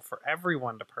available for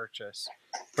everyone to purchase,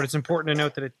 but it's important to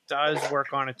note that it does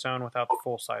work on its own without the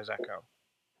full size Echo.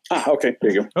 Okay,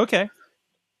 there you go. Okay.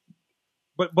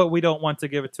 But we don't want to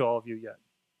give it to all of you yet,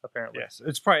 apparently. Yes,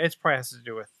 it's probably has to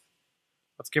do with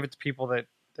let's give it to people that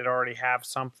already have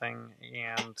something,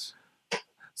 and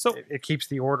So it keeps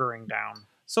the ordering down.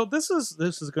 So this is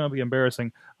going to be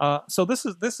embarrassing. So this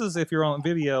is if you're on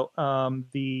video,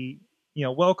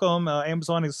 welcome.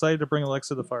 Amazon is excited to bring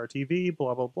Alexa to the Fire TV.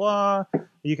 Blah blah blah.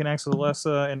 You can access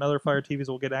Alexa, and other Fire TVs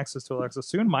will get access to Alexa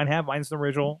soon. Mine's an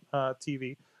original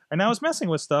TV. And I was messing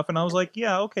with stuff, and I was like,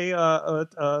 yeah, okay.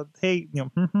 Hey,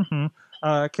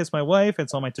 kiss my wife.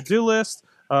 It's on my to-do list.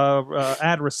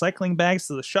 Add recycling bags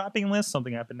to the shopping list,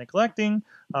 something I've been neglecting.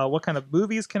 What kind of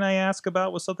movies can I ask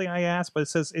about was something I asked, but it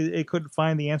says it couldn't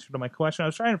find the answer to my question. I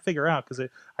was trying to figure out because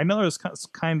I know there's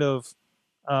kind of,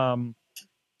 some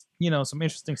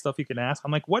interesting stuff you can ask.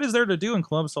 I'm like, what is there to do in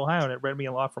Columbus, Ohio? And it read me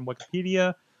a lot from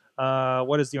Wikipedia.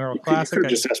 What is the Arnold You Classic? could have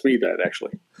just asked me that,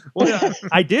 actually. Well, yeah,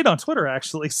 I did on Twitter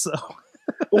actually. So.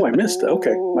 Oh, I missed it.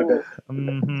 Okay, my bad.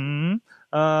 Mm-hmm.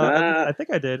 I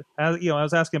think I did. I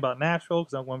was asking about Nashville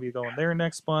because I'm going to be going there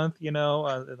next month.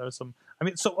 There's some.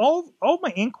 So all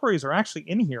my inquiries are actually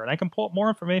in here, and I can pull up more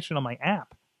information on my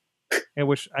app, and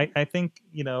which I think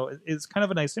is kind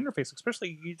of a nice interface.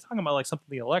 Especially you're talking about like something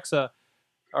the Alexa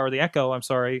or the Echo. I'm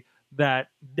sorry, that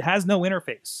has no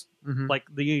interface. Mm-hmm. Like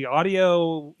the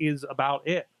audio is about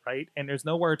it, right? And there's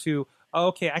nowhere to,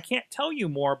 okay, I can't tell you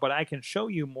more, but I can show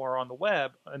you more on the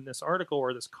web in this article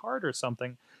or this card or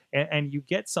something, and you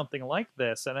get something like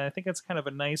this. And I think it's kind of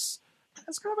a nice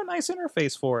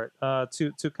interface for it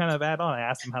to kind of add on. I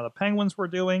asked them how the Penguins were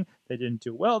doing. They didn't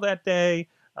do well that day.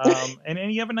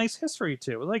 And you have a nice history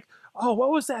too. Like, oh, what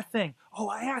was that thing? Oh,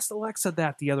 I asked Alexa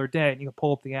that the other day, and you can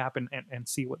pull up the app and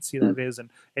see that is,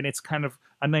 and it's kind of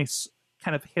a nice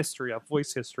kind of history, a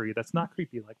voice history that's not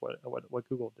creepy like what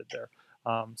Google did there.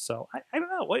 So I don't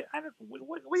know. What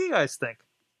do you guys think?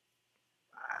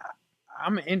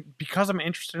 Because I'm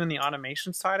interested in the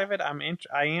automation side of it.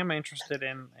 I am interested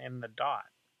in the Dot.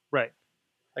 Right.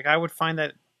 Like I would find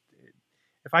that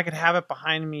if I could have it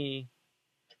behind me,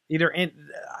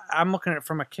 I'm looking at it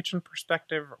from a kitchen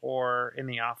perspective or in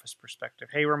the office perspective.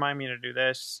 Hey, remind me to do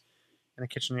this in the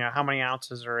kitchen. How many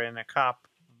ounces are in a cup?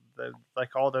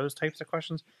 Like all those types of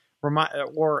questions.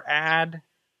 Or add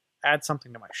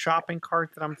something to my shopping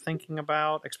cart that I'm thinking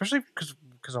about, especially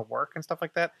because of work and stuff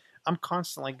like that. I'm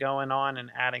constantly going on and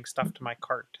adding stuff to my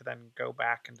cart to then go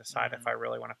back and decide if I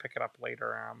really want to pick it up later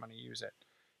or I'm going to use it.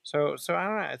 So I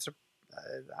don't know.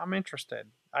 I'm interested.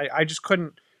 I just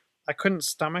couldn't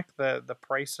stomach the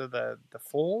price of the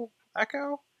full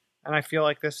Echo, and I feel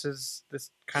like this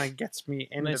kind of gets me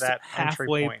into that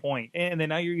halfway entry point. And then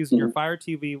now you're using your Fire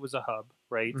TV was a hub,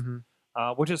 right? Mm-hmm.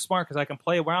 Which is smart because I can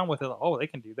play around with it. Oh, they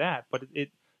can do that, but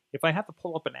if I have to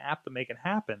pull up an app to make it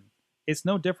happen, it's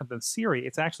no different than Siri.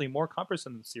 It's actually more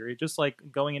cumbersome than Siri. Just like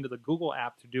going into the Google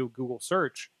app to do Google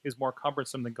search is more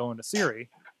cumbersome than going to Siri,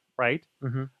 right?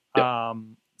 Mm-hmm. Yep.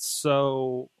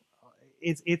 So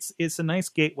it's a nice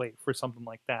gateway for something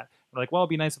like that. I'm like, well,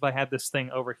 it'd be nice if I had this thing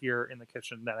over here in the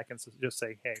kitchen that I can just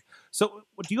say, hey. So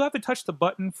do you have to touch the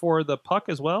button for the puck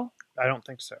as well? I don't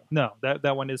think so. No,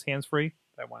 that one is hands-free?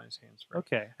 That one is hands-free.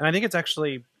 Okay. And I think it's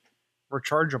actually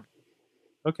rechargeable.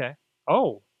 Okay.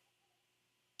 Oh.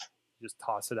 just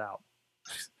toss it out.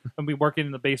 I'll be working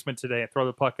in the basement today and throw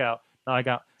the puck out. Now I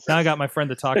got my friend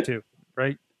to talk to,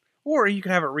 right? Or you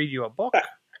could have it read you a book.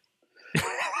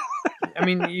 I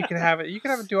mean, you could have it. You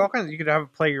could have it do all kinds. You could have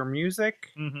it play your music.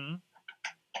 Mm-hmm.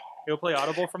 You'll play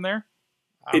Audible from there.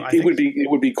 It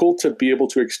would be cool to be able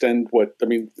to extend what I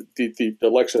mean. The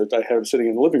Alexa I have sitting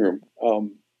in the living room,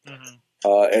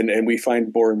 and we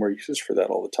find more and more uses for that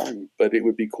all the time. But it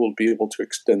would be cool to be able to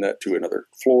extend that to another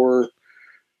floor.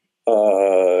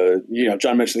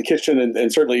 John mentioned the kitchen,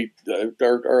 and certainly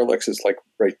our Alexa's like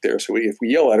right there. So if we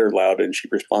yell at her loud and she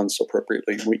responds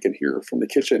appropriately, we can hear her from the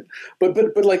kitchen. But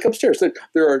like upstairs,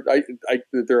 there are a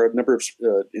number of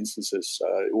instances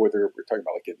whether we're talking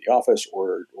about like in the office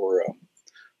or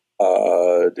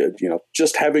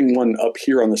just having one up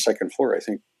here on the second floor. I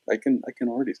think I can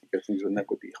already think of things when that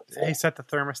would be helpful. Hey, set the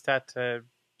thermostat to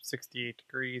 68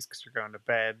 degrees because you're going to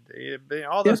bed.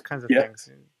 All those kinds of things.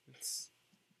 It's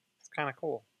kind of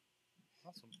cool.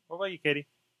 Awesome. What about you, Katie?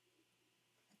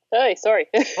 Hey, sorry.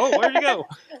 Oh, where'd you go?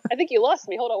 I think you lost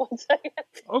me. Hold on one second.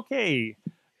 Okay.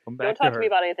 Come back Don't talk to to me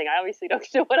about anything. I obviously don't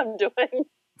know what I'm doing.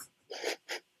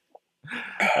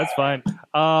 That's fine.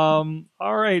 All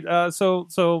right. So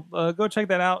go check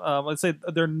that out. Let's say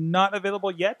they're not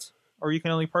available yet, or you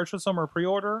can only purchase them or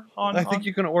pre-order on. I think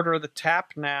you can order the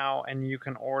Tap now, and you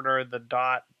can order the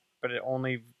Dot, but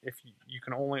you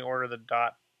can only order the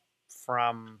Dot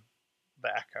from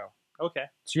the Echo. Okay.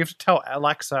 So you have to tell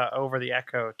Alexa over the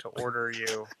Echo to order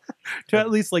you. To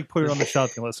at least like put it on the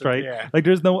shopping list, right? Yeah. Like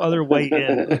there's no other way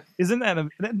in. Isn't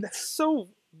that's so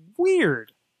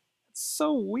weird? It's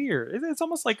so weird. It's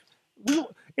almost like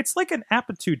it's like an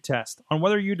aptitude test on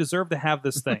whether you deserve to have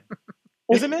this thing,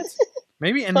 isn't it?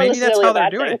 Maybe that's necessarily how a they're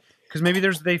bad doing thing. it. Because maybe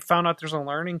they found out there's a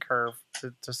learning curve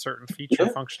to certain feature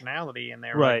functionality, and they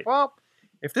were Right. like, well,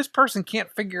 if this person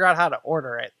can't figure out how to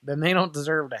order it, then they don't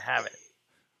deserve to have it.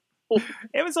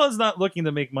 Amazon's not looking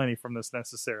to make money from this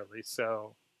necessarily,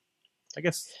 so I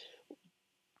guess.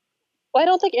 Well, I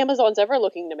don't think Amazon's ever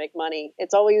looking to make money.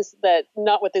 It's always that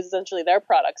not with essentially their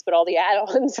products, but all the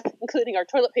add-ons, including our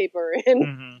toilet paper and,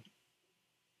 Mm-hmm.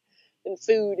 and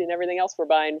food and everything else we're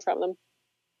buying from them.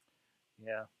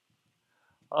 Yeah.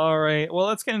 All right. Well,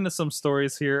 let's get into some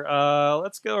stories here.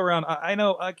 Let's go around. I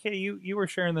know, Katie, you were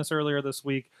sharing this earlier this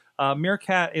week.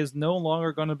 Meerkat is no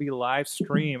longer going to be live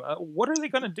stream. What are they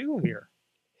going to do here?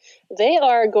 They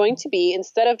are going to be,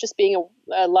 instead of just being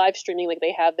a live streaming like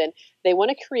they have been, they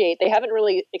want to create, they haven't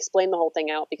really explained the whole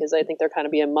thing out because I think they're kind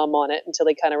of being mum on it until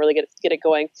they kind of really get it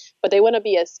going. But they want to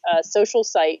be a social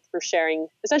site for sharing,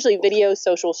 essentially video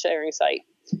social sharing site.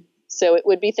 So it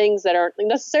would be things that aren't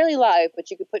necessarily live, but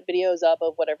you could put videos up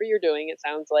of whatever you're doing, it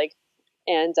sounds like,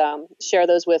 and share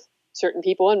those with certain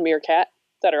people on Meerkat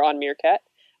that are on Meerkat.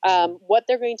 What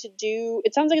they're going to do,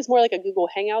 it sounds like it's more like a Google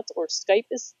Hangouts or Skype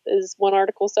is one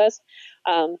article says.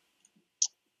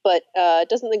 But it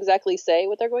doesn't exactly say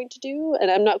what they're going to do, and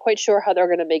I'm not quite sure how they're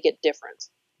going to make it different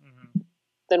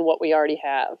than what we already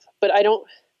have. But I can't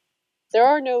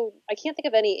think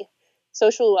of any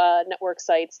social network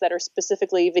sites that are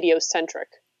specifically video centric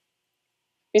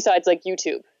besides like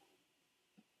YouTube.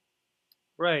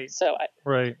 Right. So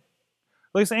Right.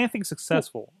 At least anything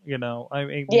successful, I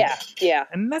mean, yeah.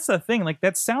 And that's the thing. Like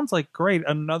that sounds like great.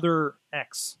 Another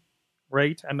X,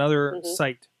 right? Another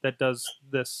site that does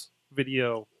this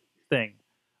video thing.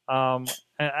 And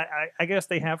I guess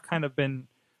they have kind of been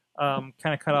kind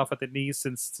of cut off at the knees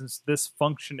since this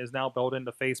function is now built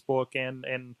into Facebook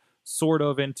and sort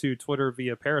of into Twitter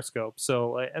via Periscope.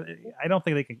 So I don't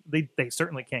think they can. They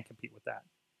certainly can't compete with that.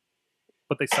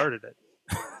 But they started it.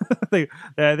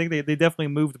 I think they definitely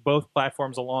moved both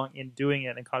platforms along in doing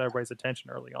it and caught everybody's attention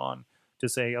early on to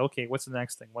say, okay, what's the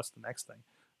next thing? What's the next thing?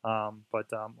 But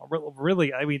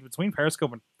really, I mean, between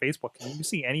Periscope and Facebook, can you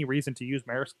see any reason to use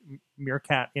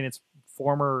Meerkat in its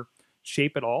former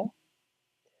shape at all?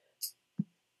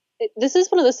 This is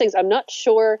one of those things. I'm not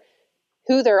sure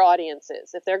who their audience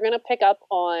is. If they're going to pick up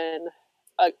on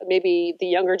maybe the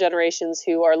younger generations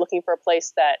who are looking for a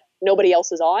place that nobody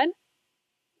else is on,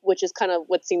 which is kind of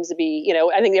what seems to be,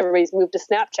 I think everybody's moved to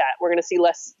Snapchat. We're going to see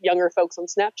less younger folks on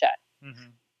Snapchat. Mm-hmm.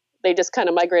 They just kind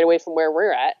of migrate away from where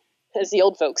we're at as the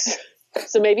old folks.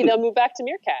 So maybe they'll move back to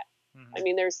Meerkat. Mm-hmm. I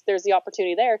mean, there's the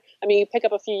opportunity there. I mean, you pick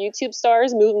up a few YouTube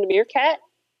stars, move them to Meerkat,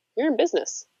 you're in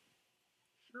business.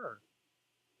 Sure.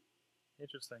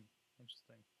 Interesting.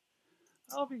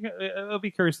 I'll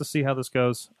be curious to see how this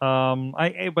goes.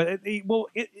 Meerkat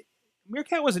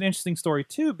was an interesting story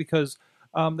too because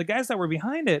the guys that were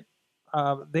behind it,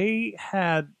 they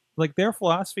had like their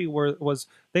philosophy was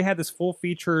they had this full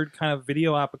featured kind of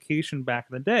video application back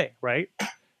in the day, right?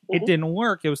 it didn't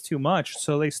work. It was too much.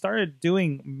 So they started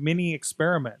doing mini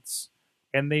experiments,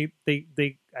 and they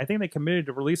I think they committed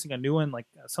to releasing a new one like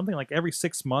something like every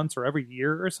 6 months or every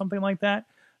year or something like that.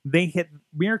 They hit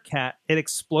Meerkat, it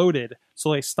exploded,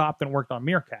 so they stopped and worked on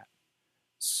Meerkat.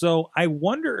 So I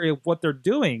wonder if what they're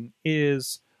doing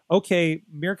is, okay,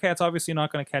 Meerkat's obviously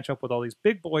not going to catch up with all these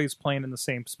big boys playing in the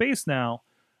same space now.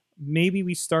 Maybe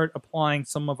we start applying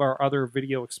some of our other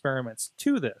video experiments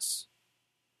to this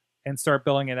and start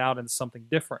building it out into something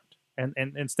different. And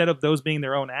instead of those being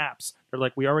their own apps, they're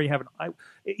like, we already have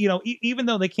even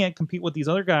though they can't compete with these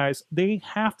other guys, they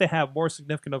have to have more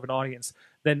significant of an audience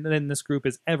than this group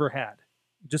has ever had,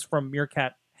 just from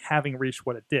Meerkat having reached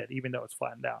what it did, even though it's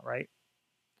flattened out, right?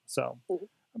 So I'll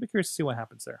be curious to see what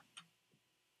happens there.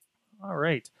 All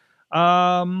right.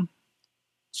 Chilla,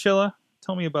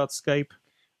 tell me about Skype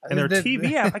and their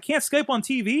TV app. I can't Skype on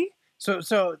TV?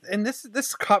 So, and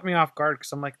this caught me off guard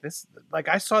because I'm like,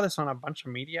 I saw this on a bunch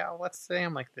of media outlets today.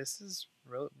 I'm like, this is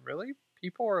really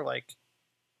people are like,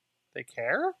 they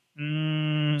care.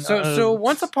 So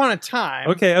once upon a time.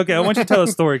 Okay. I want you to tell a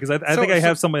story because I think I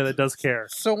have somebody that does care.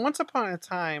 So once upon a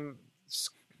time,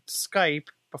 Skype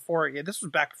this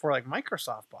was back before like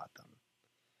Microsoft bought them,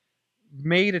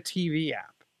 made a TV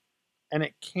app, and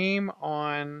it came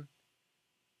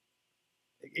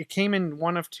in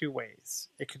one of two ways.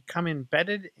 It could come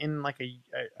embedded in like a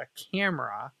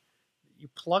camera. You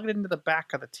plug it into the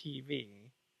back of the TV,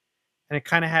 and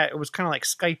it was kind of like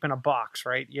Skype in a box,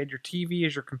 right? You had your TV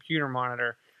as your computer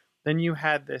monitor. Then you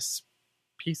had this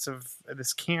piece of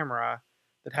this camera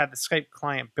that had the Skype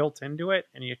client built into it,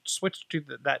 and you switched to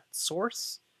that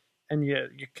source, and you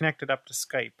connect it up to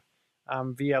Skype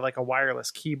via like a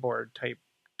wireless keyboard type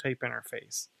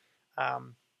interface.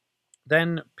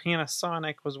 Then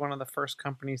Panasonic was one of the first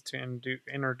companies to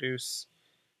introduce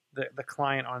the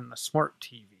client on the smart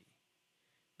TV.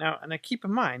 Now keep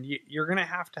in mind, you're going to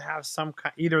have some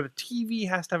kind. Either the TV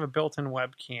has to have a built-in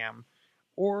webcam,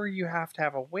 or you have to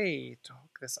have a way to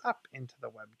hook this up into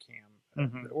the webcam,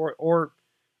 or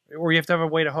you have to have a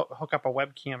way to hook up a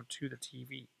webcam to the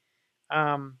TV.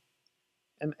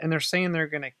 And they're saying they're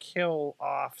going to kill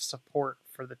off support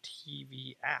for the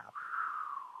TV app.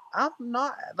 I'm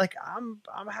not like I'm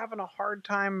having a hard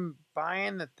time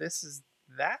buying that this is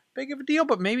that big of a deal.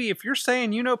 But maybe if you're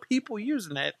saying people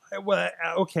using it, well,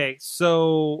 okay.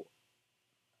 So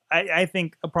I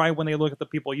think probably when they look at the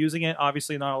people using it,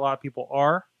 obviously not a lot of people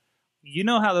are. You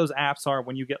know how those apps are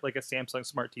when you get like a Samsung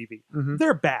Smart TV. Mm-hmm.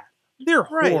 They're bad. They're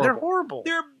horrible. Right, they're horrible.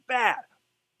 They're bad.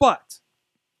 But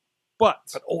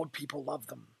old people love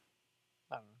them.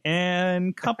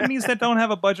 And companies that don't have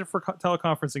a budget for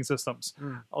teleconferencing systems,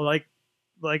 like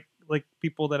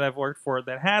people that I've worked for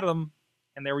that had them,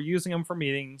 and they were using them for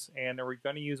meetings, and they were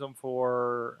going to use them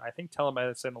for, I think,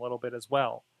 telemedicine a little bit as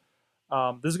well.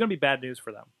 This is going to be bad news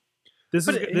for them. This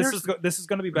is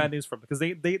going to be bad news for them because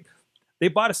they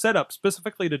bought a setup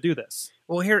specifically to do this.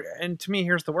 Well, here's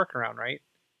the workaround, right?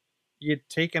 You'd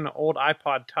take an old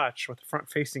iPod Touch with a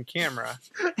front-facing camera,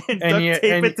 and you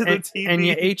tape it to the TV, and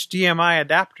you HDMI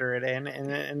adapter it in,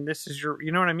 and this is your,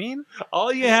 you know what I mean?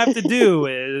 All you have to do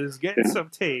is get some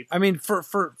tape. I mean,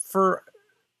 for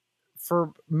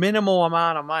minimal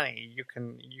amount of money, you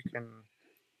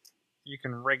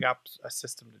can rig up a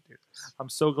system to do this. I'm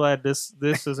so glad this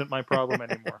isn't my problem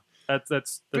anymore.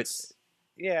 That's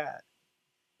yeah.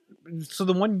 So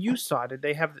the one you saw,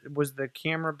 was the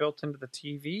camera built into the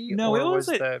TV? No, or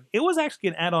it was actually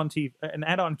an add-on TV, an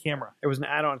add-on camera. It was an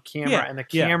add-on camera, and the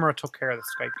camera took care of the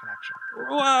Skype connection.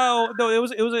 Well, no,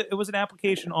 it was an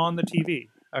application on the TV.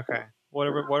 Okay,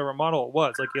 whatever model it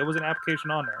was, like it was an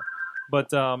application on there.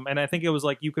 But and I think it was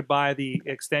like you could buy the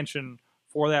extension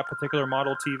for that particular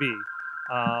model TV,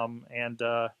 and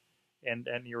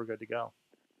you were good to go.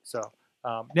 So.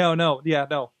 No.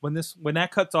 When that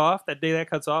cuts off, that day that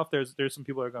cuts off, there's some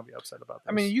people that are going to be upset about this.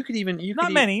 I mean,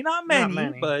 not many,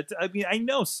 but I mean, I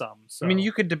know some. So. I mean,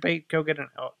 you could debate, go get an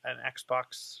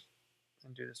Xbox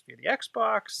and do this via the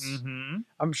Xbox. Mm-hmm.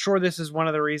 I'm sure this is one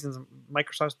of the reasons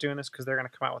Microsoft's doing this, because they're going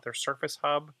to come out with their Surface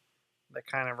Hub that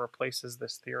kind of replaces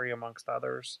this theory amongst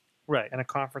others, right? In a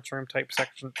conference room type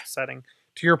setting.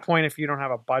 To your point, if you don't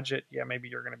have a budget, maybe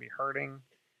you're going to be hurting.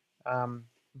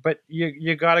 But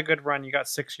you got a good run. You got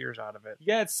 6 years out of it.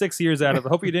 Yeah, it's 6 years out of it.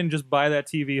 Hope you didn't just buy that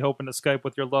TV hoping to Skype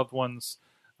with your loved ones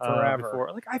forever.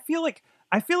 Before. Like I feel like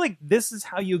this is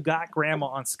how you got grandma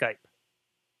on Skype,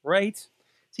 right?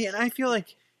 See, and I feel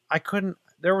like I couldn't.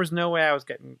 There was no way I was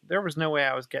getting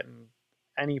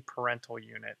any parental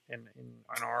unit in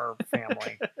our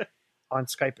family on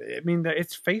Skype. I mean,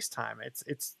 it's FaceTime.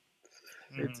 It's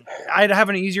I'd have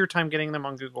an easier time getting them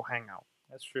on Google Hangout.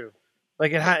 That's true.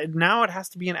 Like now it has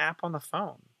to be an app on the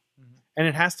phone, and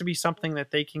it has to be something that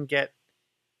they can get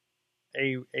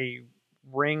a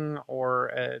ring or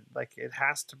it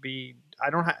has to be. I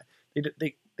don't have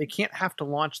they can't have to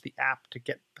launch the app to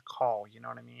get the call. You know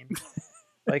what I mean?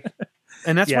 Like,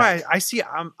 and that's why I see.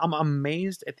 I'm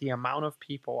amazed at the amount of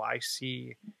people I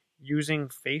see using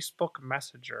Facebook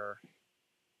Messenger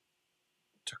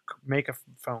to make a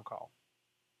phone call.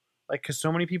 Like, because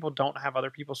so many people don't have other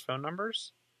people's phone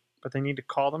numbers, but they need to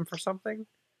call them for something.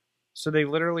 So they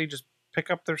literally just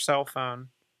pick up their cell phone,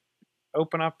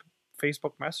 open up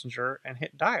Facebook Messenger, and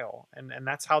hit dial. And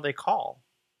that's how they call,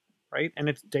 right? And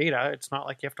it's data. It's not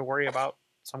like you have to worry about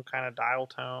some kind of dial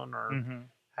tone or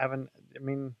having... I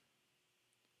mean,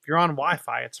 if you're on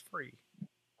Wi-Fi, it's free.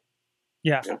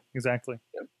 Yeah. Exactly.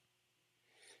 Yeah.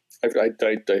 I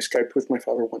Skyped with my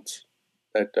father once.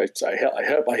 I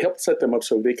helped set them up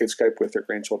so they could Skype with their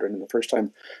grandchildren. And the first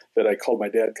time that I called my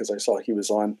dad, because I saw he was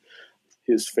on,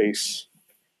 his face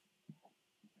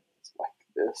like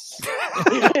this.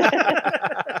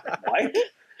 Mike,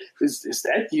 is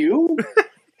that you?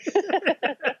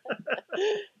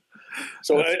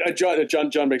 So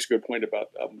John makes a good point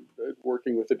about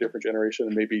working with a different generation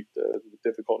and maybe the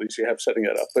difficulties you have setting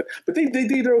it up. But they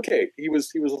did okay. He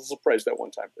was a little surprised that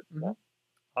one time, but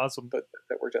awesome. But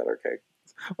that worked out okay.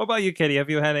 What about you, Katie? Have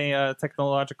you had any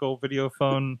technological video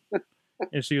phone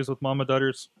issues with Mama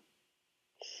Dutters?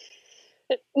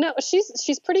 No,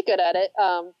 she's pretty good at it.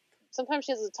 Sometimes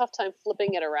she has a tough time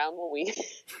flipping it around when we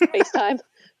FaceTime.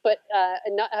 But I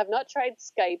have not tried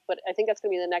Skype, but I think that's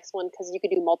going to be the next one because you could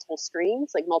do multiple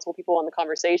screens, like multiple people on the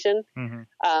conversation.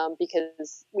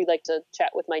 Because we like to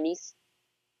chat with my niece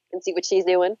and see what she's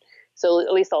doing. So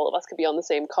at least all of us could be on the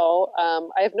same call.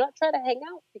 I have not tried a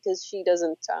Hangout because she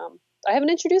doesn't. I haven't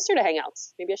introduced her to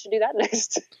Hangouts. Maybe I should do that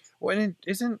next. Well, and it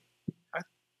isn't.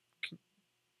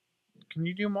 Can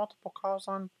you do multiple calls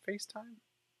on FaceTime?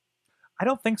 I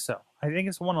don't think so. I think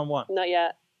it's one-on-one. Not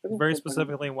yet. Very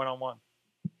specifically one-on-one.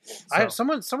 So.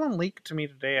 Someone leaked to me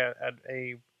today at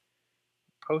a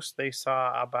post they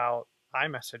saw about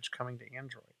iMessage coming to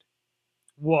Android.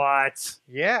 What?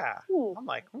 Yeah. I'm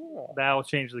like, oh. That'll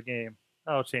change the game.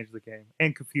 That'll change the game.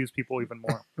 And confuse people even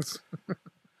more.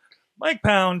 Mike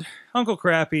Pound, Uncle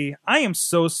Crappy, I am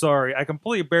so sorry. I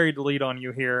completely buried the lead on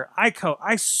you here.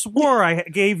 I swore I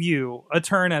gave you a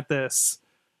turn at this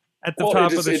at the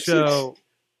top of the show.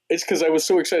 It's because I was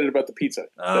so excited about the pizza.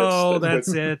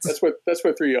 That's it. That's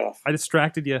what threw you off. I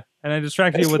distracted you, and I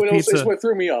distracted you with pizza. That's what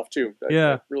threw me off too.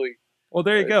 Really. Well,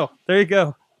 there you go. There you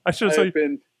go. I should have.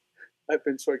 I've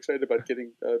been so excited about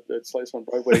getting that slice on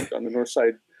Broadway on the north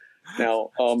side now.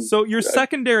 So your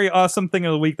secondary awesome thing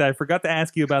of the week that I forgot to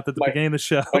ask you about at the beginning of the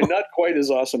show. My not quite as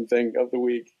awesome thing of the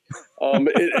week, and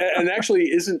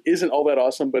actually isn't all that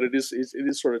awesome, but it is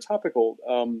sort of topical.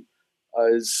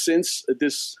 Since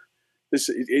this.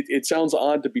 It sounds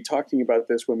odd to be talking about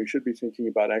this when we should be thinking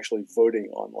about actually voting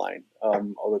online.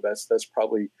 Although that's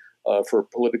probably for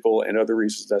political and other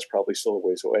reasons, that's probably still a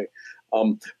ways away.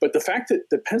 But the fact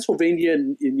that Pennsylvania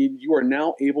and you are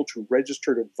now able to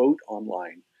register to vote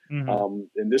online,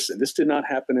 and this did not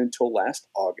happen until last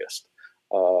August,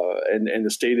 and the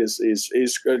state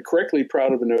is correctly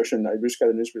proud of the notion. I just got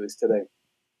a news release today.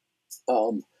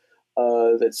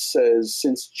 That says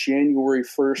since January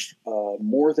 1st,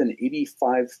 more than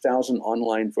 85,000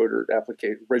 online voter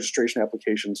registration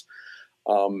applications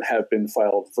have been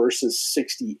filed versus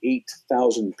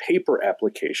 68,000 paper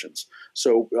applications.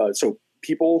 So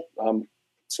people,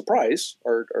 surprise,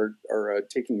 are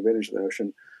taking advantage of the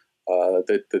notion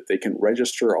that they can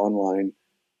register online,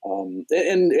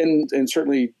 and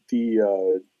certainly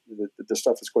the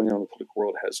stuff that's going on in the political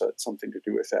world has something to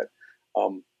do with that.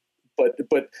 But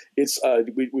it's I've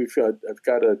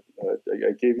got I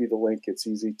gave you the link. It's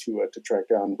easy to track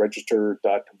down.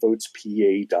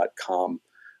 Register.votespa.com.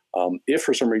 If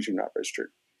for some reason you're not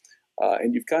registered,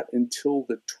 and you've got until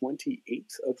the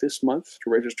 28th of this month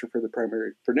to register for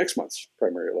next month's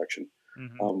primary election,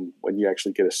 when you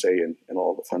actually get a say in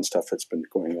all the fun stuff that's been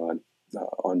going on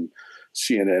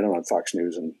CNN and on Fox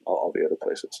News and all the other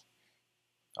places.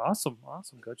 Awesome.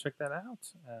 Go check that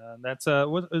out. That's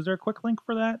is there a quick link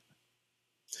for that?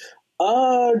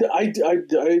 I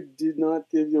did not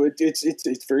give you it.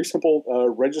 It's very simple.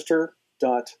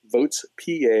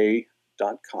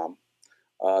 Register.votespa.com.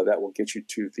 That will get you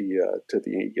to the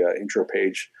intro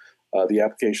page. The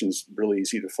application's really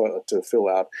easy to fill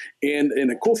out, and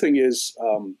the cool thing is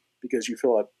because you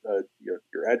fill out your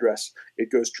address, it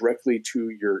goes directly to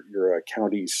your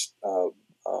county's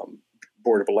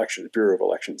Bureau of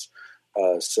Elections.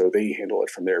 So they handle it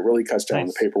from there. It really cuts down on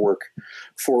the Nice. paperwork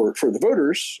for the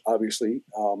voters, obviously,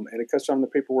 and it cuts down on the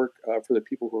paperwork for the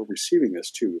people who are receiving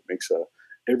this too. It makes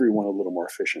everyone a little more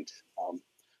efficient.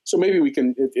 So maybe we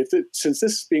can, since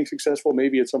this is being successful,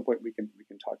 maybe at some point we can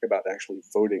talk about actually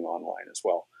voting online as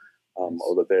well.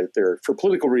 Although there, for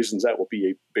political reasons, that will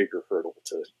be a bigger hurdle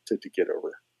to get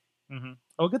over. Mm-hmm.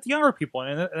 Oh, get the younger people,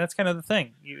 and that's kind of the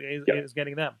thing is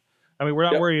getting them. I mean, we're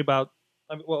not Yep. worried about.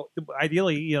 I mean, well,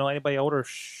 ideally, anybody older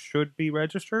should be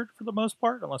registered for the most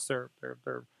part, unless they're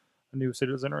a new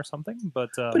citizen or something. But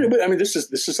I mean, this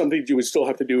is something you would still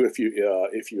have to do if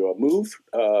you move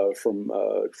from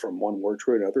one ward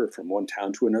to another, from one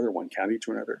town to another, one county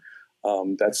to another.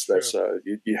 That's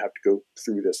you have to go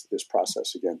through this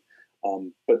process again.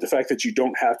 But the fact that you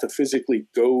don't have to physically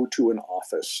go to an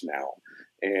office now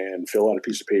and fill out a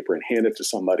piece of paper and hand it to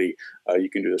somebody, you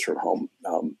can do this from home.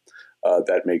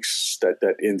 That makes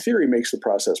that in theory makes the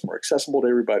process more accessible to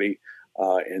everybody.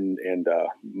 And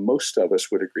most of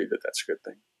us would agree that that's a good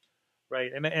thing.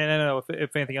 right, and I don't know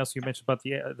if anything else you mentioned about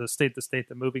the state to state,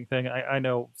 the moving thing. I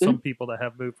know some people that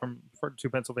have moved to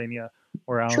Pennsylvania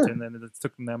or out, Sure. and then it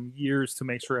took them years to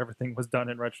make sure everything was done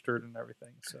and registered and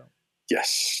everything. So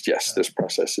Yes, this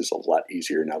process is a lot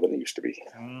easier now than it used to be.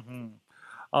 mm-hmm.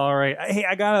 All right, hey,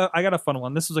 I got a fun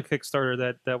one. This was a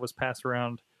Kickstarter that was passed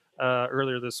around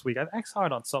earlier this week. I saw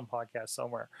it on some podcast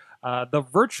somewhere. The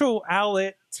Virtual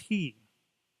Owlet T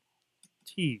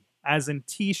as in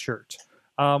T-shirt.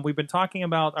 We've been talking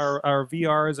about our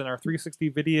VRs and our 360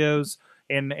 videos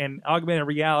and augmented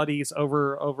realities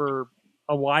over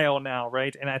a while now,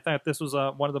 right? And I thought this was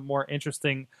one of the more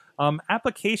interesting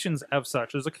applications of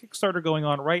such. There's a Kickstarter going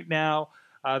on right now.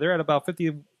 They're at about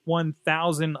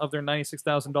 51,000 of their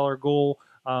 $96,000 goal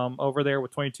over there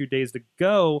with 22 days to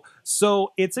go.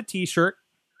 So it's a T-shirt.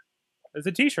 It's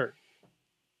a T-shirt.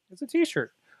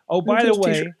 Oh, by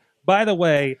the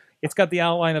way, it's got the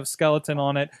outline of skeleton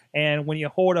on it, and when you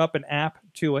hold up an app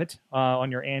to it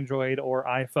on your Android or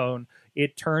iPhone,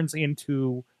 it turns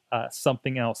into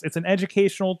something else. It's an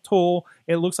educational tool.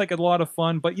 It looks like a lot of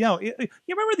fun, but you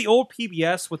remember the old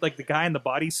PBS with like the guy in the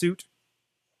bodysuit?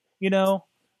 Yep.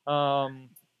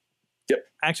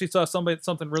 I actually saw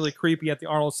something really creepy at the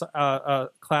Arnold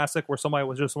Classic where somebody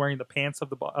was just wearing the pants of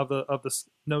the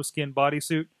no skin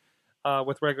bodysuit.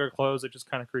 With regular clothes, it just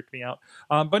kind of creeped me out.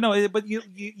 But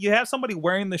you have somebody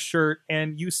wearing the shirt,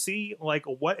 and you see like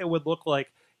what it would look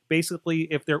like, basically,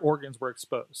 if their organs were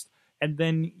exposed. And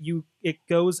then it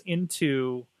goes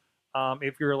into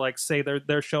if you're like, say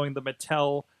they're showing the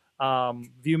Mattel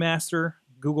ViewMaster,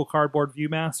 Google Cardboard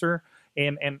ViewMaster,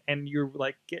 and you're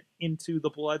like get into the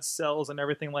blood cells and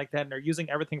everything like that, and they're using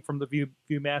everything from the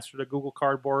ViewMaster to Google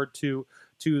Cardboard to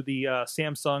the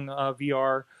Samsung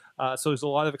VR. So there's a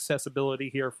lot of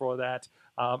accessibility here for that.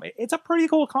 It's a pretty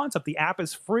cool concept. The app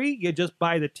is free. You just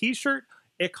buy the T-shirt.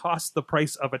 It costs the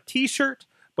price of a T-shirt,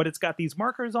 but it's got these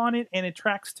markers on it, and it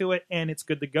tracks to it, and it's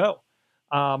good to go.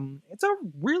 It's a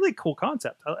really cool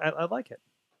concept. I like it.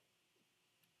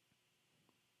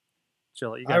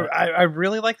 Jill, you got I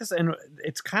really like this, and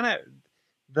it's kind of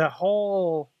the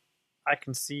whole I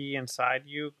can see inside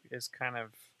you is kind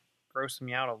of grossing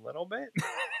me out a little bit.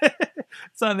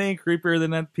 It's not any creepier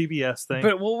than that PBS thing.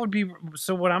 But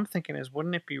what I'm thinking is,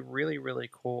 wouldn't it be really, really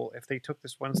cool if they took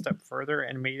this one step further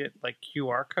and made it like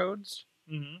QR codes,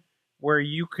 where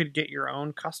you could get your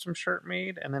own custom shirt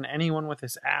made, and then anyone with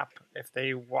this app, if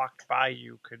they walked by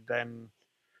you, could then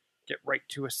get right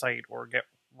to a site or get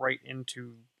right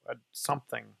into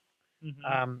something,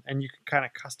 and you can kind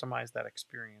of customize that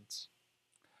experience.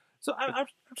 So I'm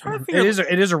trying to figure.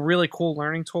 It is a really cool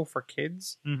learning tool for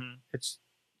kids. It's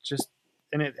just,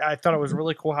 and I thought it was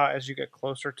really cool how as you get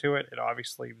closer to it, it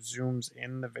obviously zooms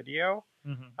in the video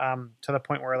to the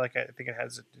point where like I think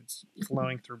it's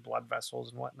flowing through blood vessels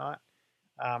and whatnot.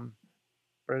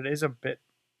 But it is a bit.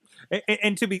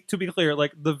 And to be clear,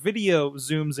 like the video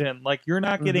zooms in, like you're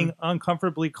not getting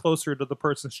uncomfortably closer to the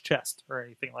person's chest or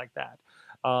anything like that.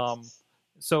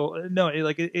 So no,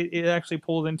 it actually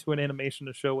pulled into an animation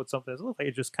to show what something is. It looks like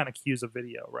it just kind of cues a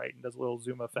video, right, and does a little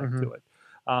zoom effect to it.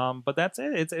 But that's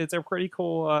it. It's a pretty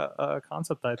cool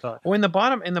concept, I thought. Well, in the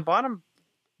bottom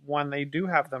one, they do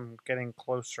have them getting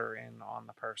closer in on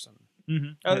the person.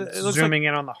 It looks zooming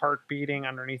in on the heart beating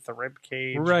underneath the rib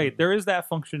cage. Right, there is that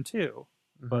function too.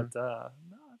 But no,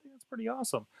 I think that's pretty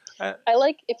awesome. I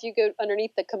like if you go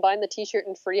underneath the combine the T-shirt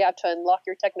and free app to unlock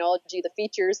your technology, the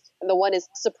features, and the one is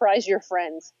surprise your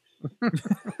friends.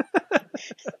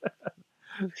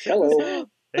 Hello.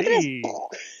 Hey.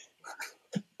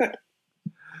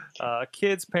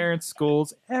 Kids, parents,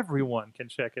 schools, everyone can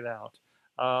check it out.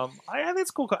 I think it's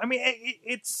cool. I mean,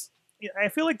 it's I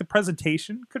feel like the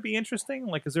presentation could be interesting.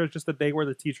 Like, is there just a day where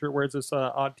the teacher wears this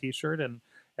odd T-shirt and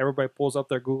everybody pulls up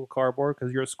their Google Cardboard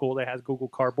because you're a school that has Google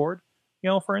Cardboard,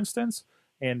 for instance,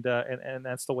 and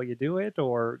that's the way you do it,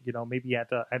 or maybe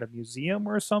at a museum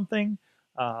or something,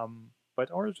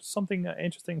 or just something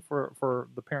interesting for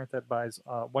the parent that buys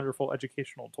wonderful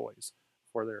educational toys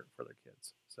for their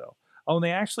kids. So, and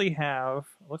they actually have.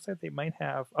 Looks like they might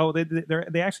have. Oh,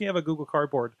 they actually have a Google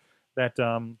Cardboard that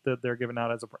they're giving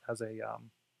out as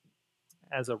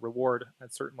a reward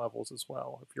at certain levels as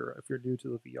well. If you're new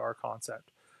to the VR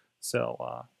concept,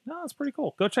 so no, it's pretty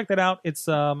cool. Go check that out. It's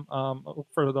for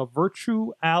the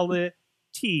Virtuality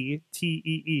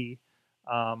TEE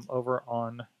over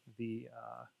on the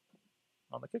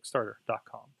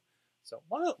Kickstarter.com. So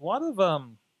a lot of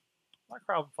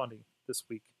crowdfunding this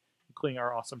week, including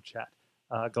our awesome chat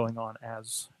going on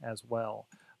as well.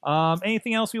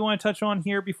 Anything else we want to touch on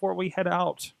here before we head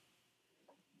out?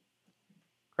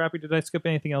 Crappy, did I skip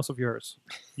anything else of yours?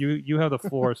 You have the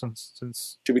floor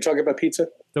since. Did we talk about pizza?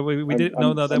 We did. No,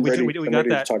 we got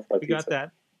that.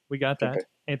 We got that. Okay.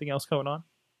 Anything else going on?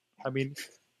 I mean,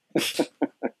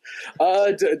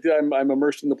 I'm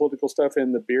immersed in the political stuff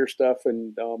and the beer stuff,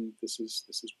 and this is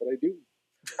what I do.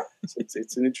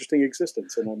 It's an interesting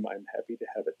existence, and I'm happy to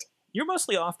have it. You're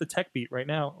mostly off the tech beat right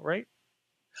now, right?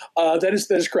 That is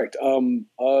correct.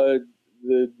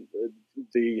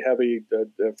 They have a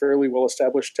fairly well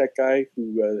established tech guy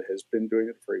who has been doing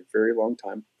it for a very long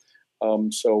time.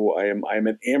 So I'm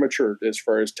an amateur as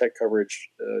far as tech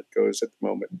coverage goes at the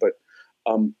moment. But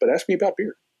ask me about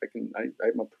beer.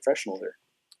 I'm a professional there.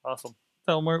 Awesome.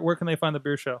 Tell them where can they find the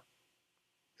beer show?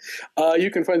 You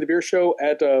can find the beer show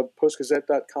at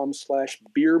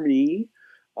postgazette.com/beerme.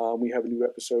 We have a new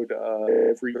episode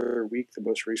every other week. The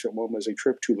most recent one was a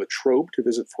trip to Latrobe to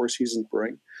visit Four Seasons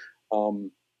Brewing.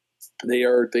 They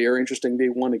are interesting. They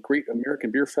won a Great American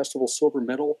Beer Festival silver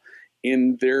medal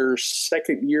in their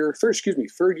third year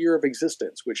of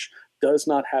existence, which does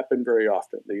not happen very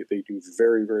often. They do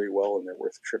very, very well, and they're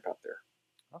worth a trip out there.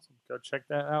 Awesome. Go check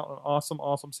that out. An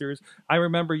awesome series. I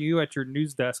remember you at your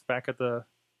news desk back at the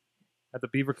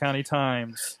Beaver County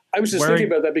Times. I was just thinking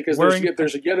about that because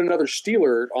there's yet another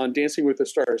Steeler on Dancing with the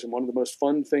Stars, and one of the most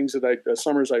fun things that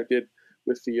summers I did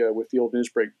with the old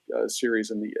Newsbreak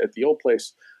series at the old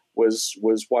place was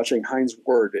watching Heinz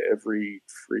Ward every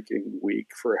freaking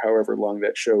week for however long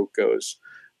that show goes.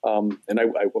 And I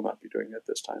will not be doing that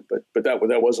this time, but that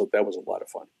was a lot of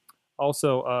fun.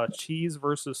 Also, Cheese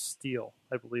versus Steel,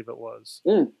 I believe it was.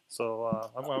 So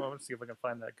I'm going to see if I can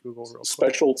find that Google real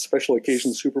quick. Special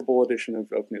occasion Super Bowl edition of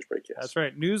Newsbreak. Yes, that's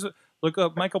right. Look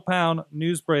up Michael Pound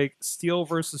Newsbreak Steel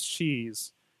versus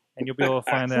Cheese, and you'll be able to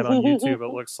find that on YouTube.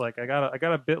 It looks like I got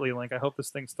a Bitly link. I hope this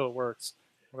thing still works.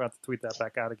 We're going to have to tweet that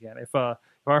back out again. If our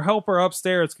helper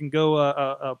upstairs can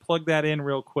go plug that in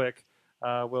real quick,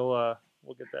 we'll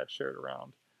get that shared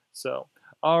around. So.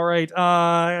 All right,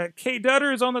 Kay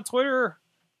Dutter is on the Twitter.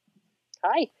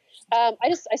 Hi.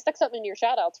 I stuck something in your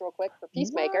shout-outs real quick for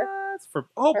Peacemaker.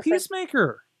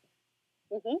 Peacemaker.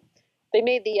 Mm-hmm. They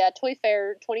made the Toy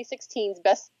Fair 2016's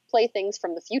Best Playthings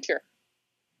from the Future.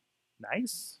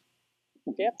 Nice.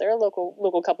 Yep, they're a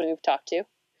local company we've talked to.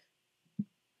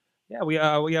 Yeah,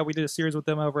 we did a series with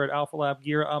them over at Alpha Lab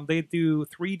Gear. They do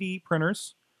 3D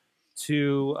printers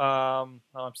to. I'm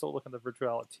still looking at the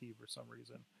Virtuality for some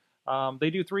reason. They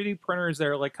do 3D printers.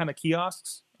 They're like kind of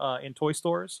kiosks in toy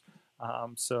stores.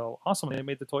 So awesome. They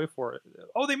made the toy for it.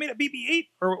 Oh, they made a BB-8?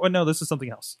 Or no, this is something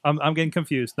else. I'm getting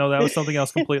confused. No, that was something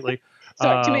else completely.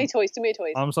 Sorry, too many toys.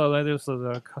 I'm sorry. There's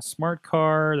a smart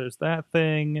car. There's that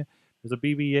thing. There's a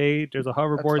BB-8. There's a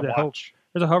hoverboard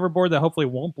there's a hoverboard that hopefully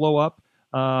won't blow up.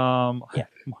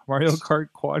 Mario Kart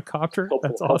quadcopter.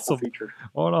 That's awesome.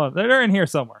 Hold on, they're in here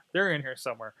somewhere.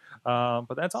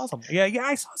 But that's awesome. Yeah.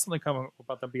 I saw something coming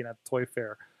about them being at the Toy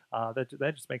Fair.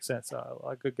 That just makes sense. A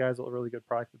lot of good guys, a really good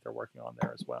product that they're working on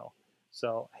there as well.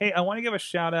 So hey, I want to give a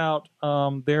shout out.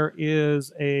 There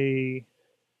is a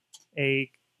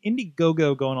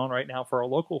Indiegogo going on right now for a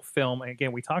local film, and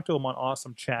again, we talked to them on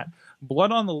Awesome Chat.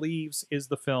 Blood on the Leaves is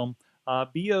the film.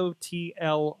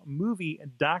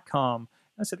 BOTLmovie.com.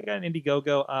 I said they got an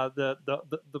Indiegogo.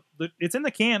 It's in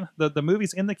the can. The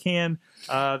movie's in the can.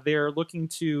 They're looking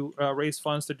to raise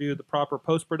funds to do the proper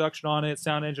post production on it,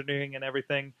 sound engineering, and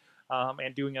everything,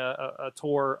 and doing a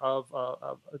tour of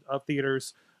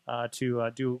theaters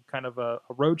to do kind of a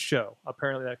road show.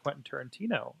 Apparently, that Quentin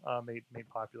Tarantino made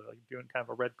popular, like doing kind of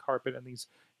a red carpet in these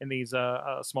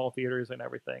small theaters and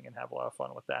everything, and have a lot of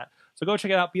fun with that. So go check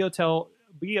it out,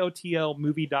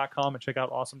 BOTLmovie.com, and check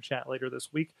out Awesome Chat later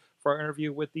this week for our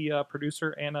interview with the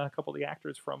producer and a couple of the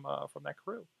actors from that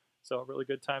crew. So a really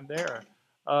good time there.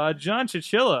 John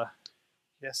Chichilla.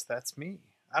 Yes, that's me.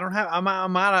 I don't have. I'm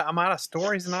out of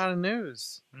stories and out of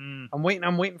news. I'm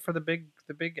waiting for the big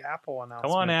Apple announcement.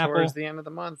 Come on, Apple. Towards the end of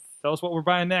the month. Tell us what we're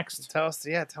buying next. Tell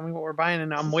me what we're buying.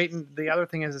 And I'm waiting. The other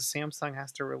thing is Samsung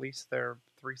has to release their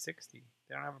 360.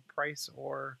 They don't have a price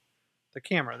or the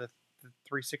camera. The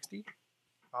 360.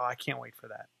 Oh, I can't wait for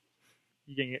that.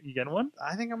 You getting one?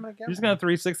 I think I'm gonna get. You're just one. gonna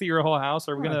 360 your whole house?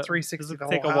 Or are we gonna 360 the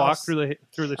take whole a walk house? through the I'm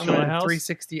Chilla gonna house?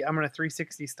 360. I'm gonna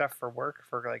 360 stuff for work,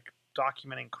 for like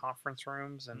documenting conference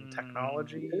rooms and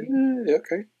technology.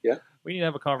 Okay, yeah. We need to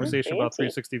have a conversation about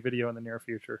fancy. 360 video in the near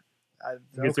future. Okay.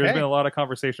 Because there's been a lot of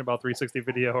conversation about 360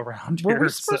 video around here. Were we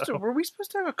supposed so.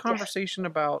 to have a conversation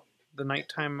about the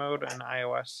nighttime mode in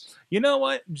iOS? You know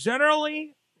what?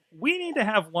 Generally, we need to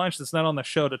have lunch that's not on the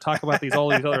show to talk about all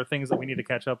these other things that we need to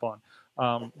catch up on.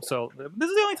 So this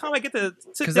is the only time I get to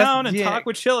sit down and talk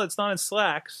with Chilla. It's not in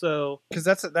Slack, so Because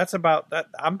that's about that.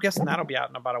 I'm guessing that'll be out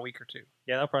in about a week or two.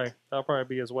 yeah, that'll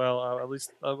probably be as well. At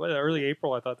least early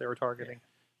April, I thought they were targeting.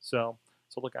 So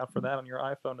look out for that on your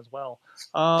iPhone as well.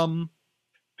 Yeah,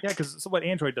 because what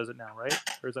Android does it now, right?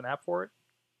 There's an app for it.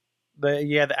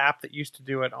 The app that used to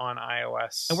do it on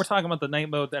iOS. And we're talking about the night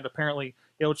mode that apparently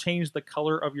it'll change the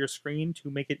color of your screen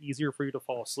to make it easier for you to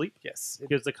fall asleep. Yes.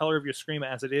 Because the color of your screen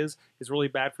as it is really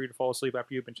bad for you to fall asleep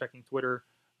after you've been checking Twitter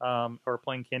or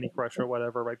playing Candy Crush or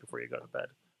whatever right before you go to bed.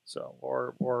 So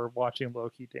or watching Low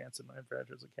Key Dance in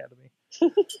Adventures Academy.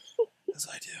 As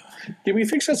I do. Did we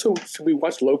fix that so we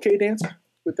watch Low-K dance?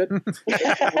 Would that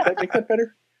make that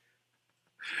better?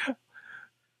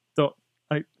 Don't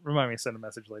remind me to send a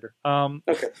message later.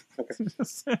 Okay.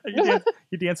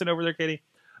 You dancing over there, Katie?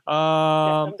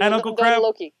 I'm And going Uncle to Crab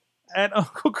Loki. and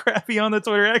Uncle Crappy on the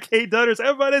Twitter at Kate Dutters.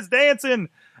 Everybody's dancing.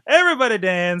 Everybody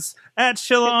dance at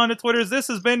Chilla on the Twitters. This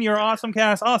has been your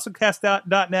AwesomeCast,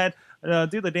 awesomecast.net.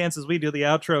 Do the dances. We do the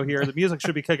outro here. The music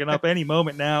should be kicking up any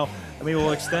moment now, and we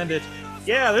will extend it.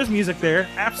 Yeah, there's music there.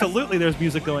 Absolutely, there's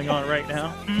music going on right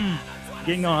now.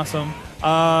 Getting awesome.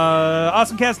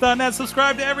 AwesomeCast.net.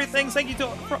 Subscribe to everything. Thank you to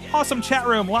Awesome Chat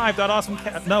Room.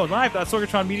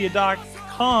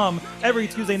 live.sorgatronmedia.com every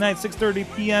Tuesday night,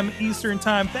 6:30 p.m. Eastern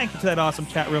Time. Thank you to that awesome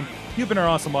chat room. You've been our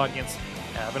awesome audience.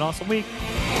 Have an awesome week.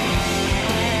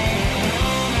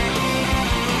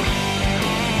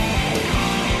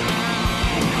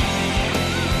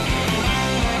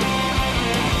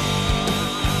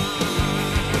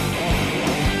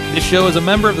 This show is a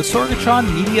member of the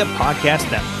Sorgatron Media Podcast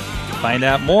Network. Find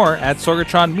out more at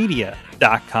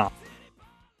sorgatronmedia.com.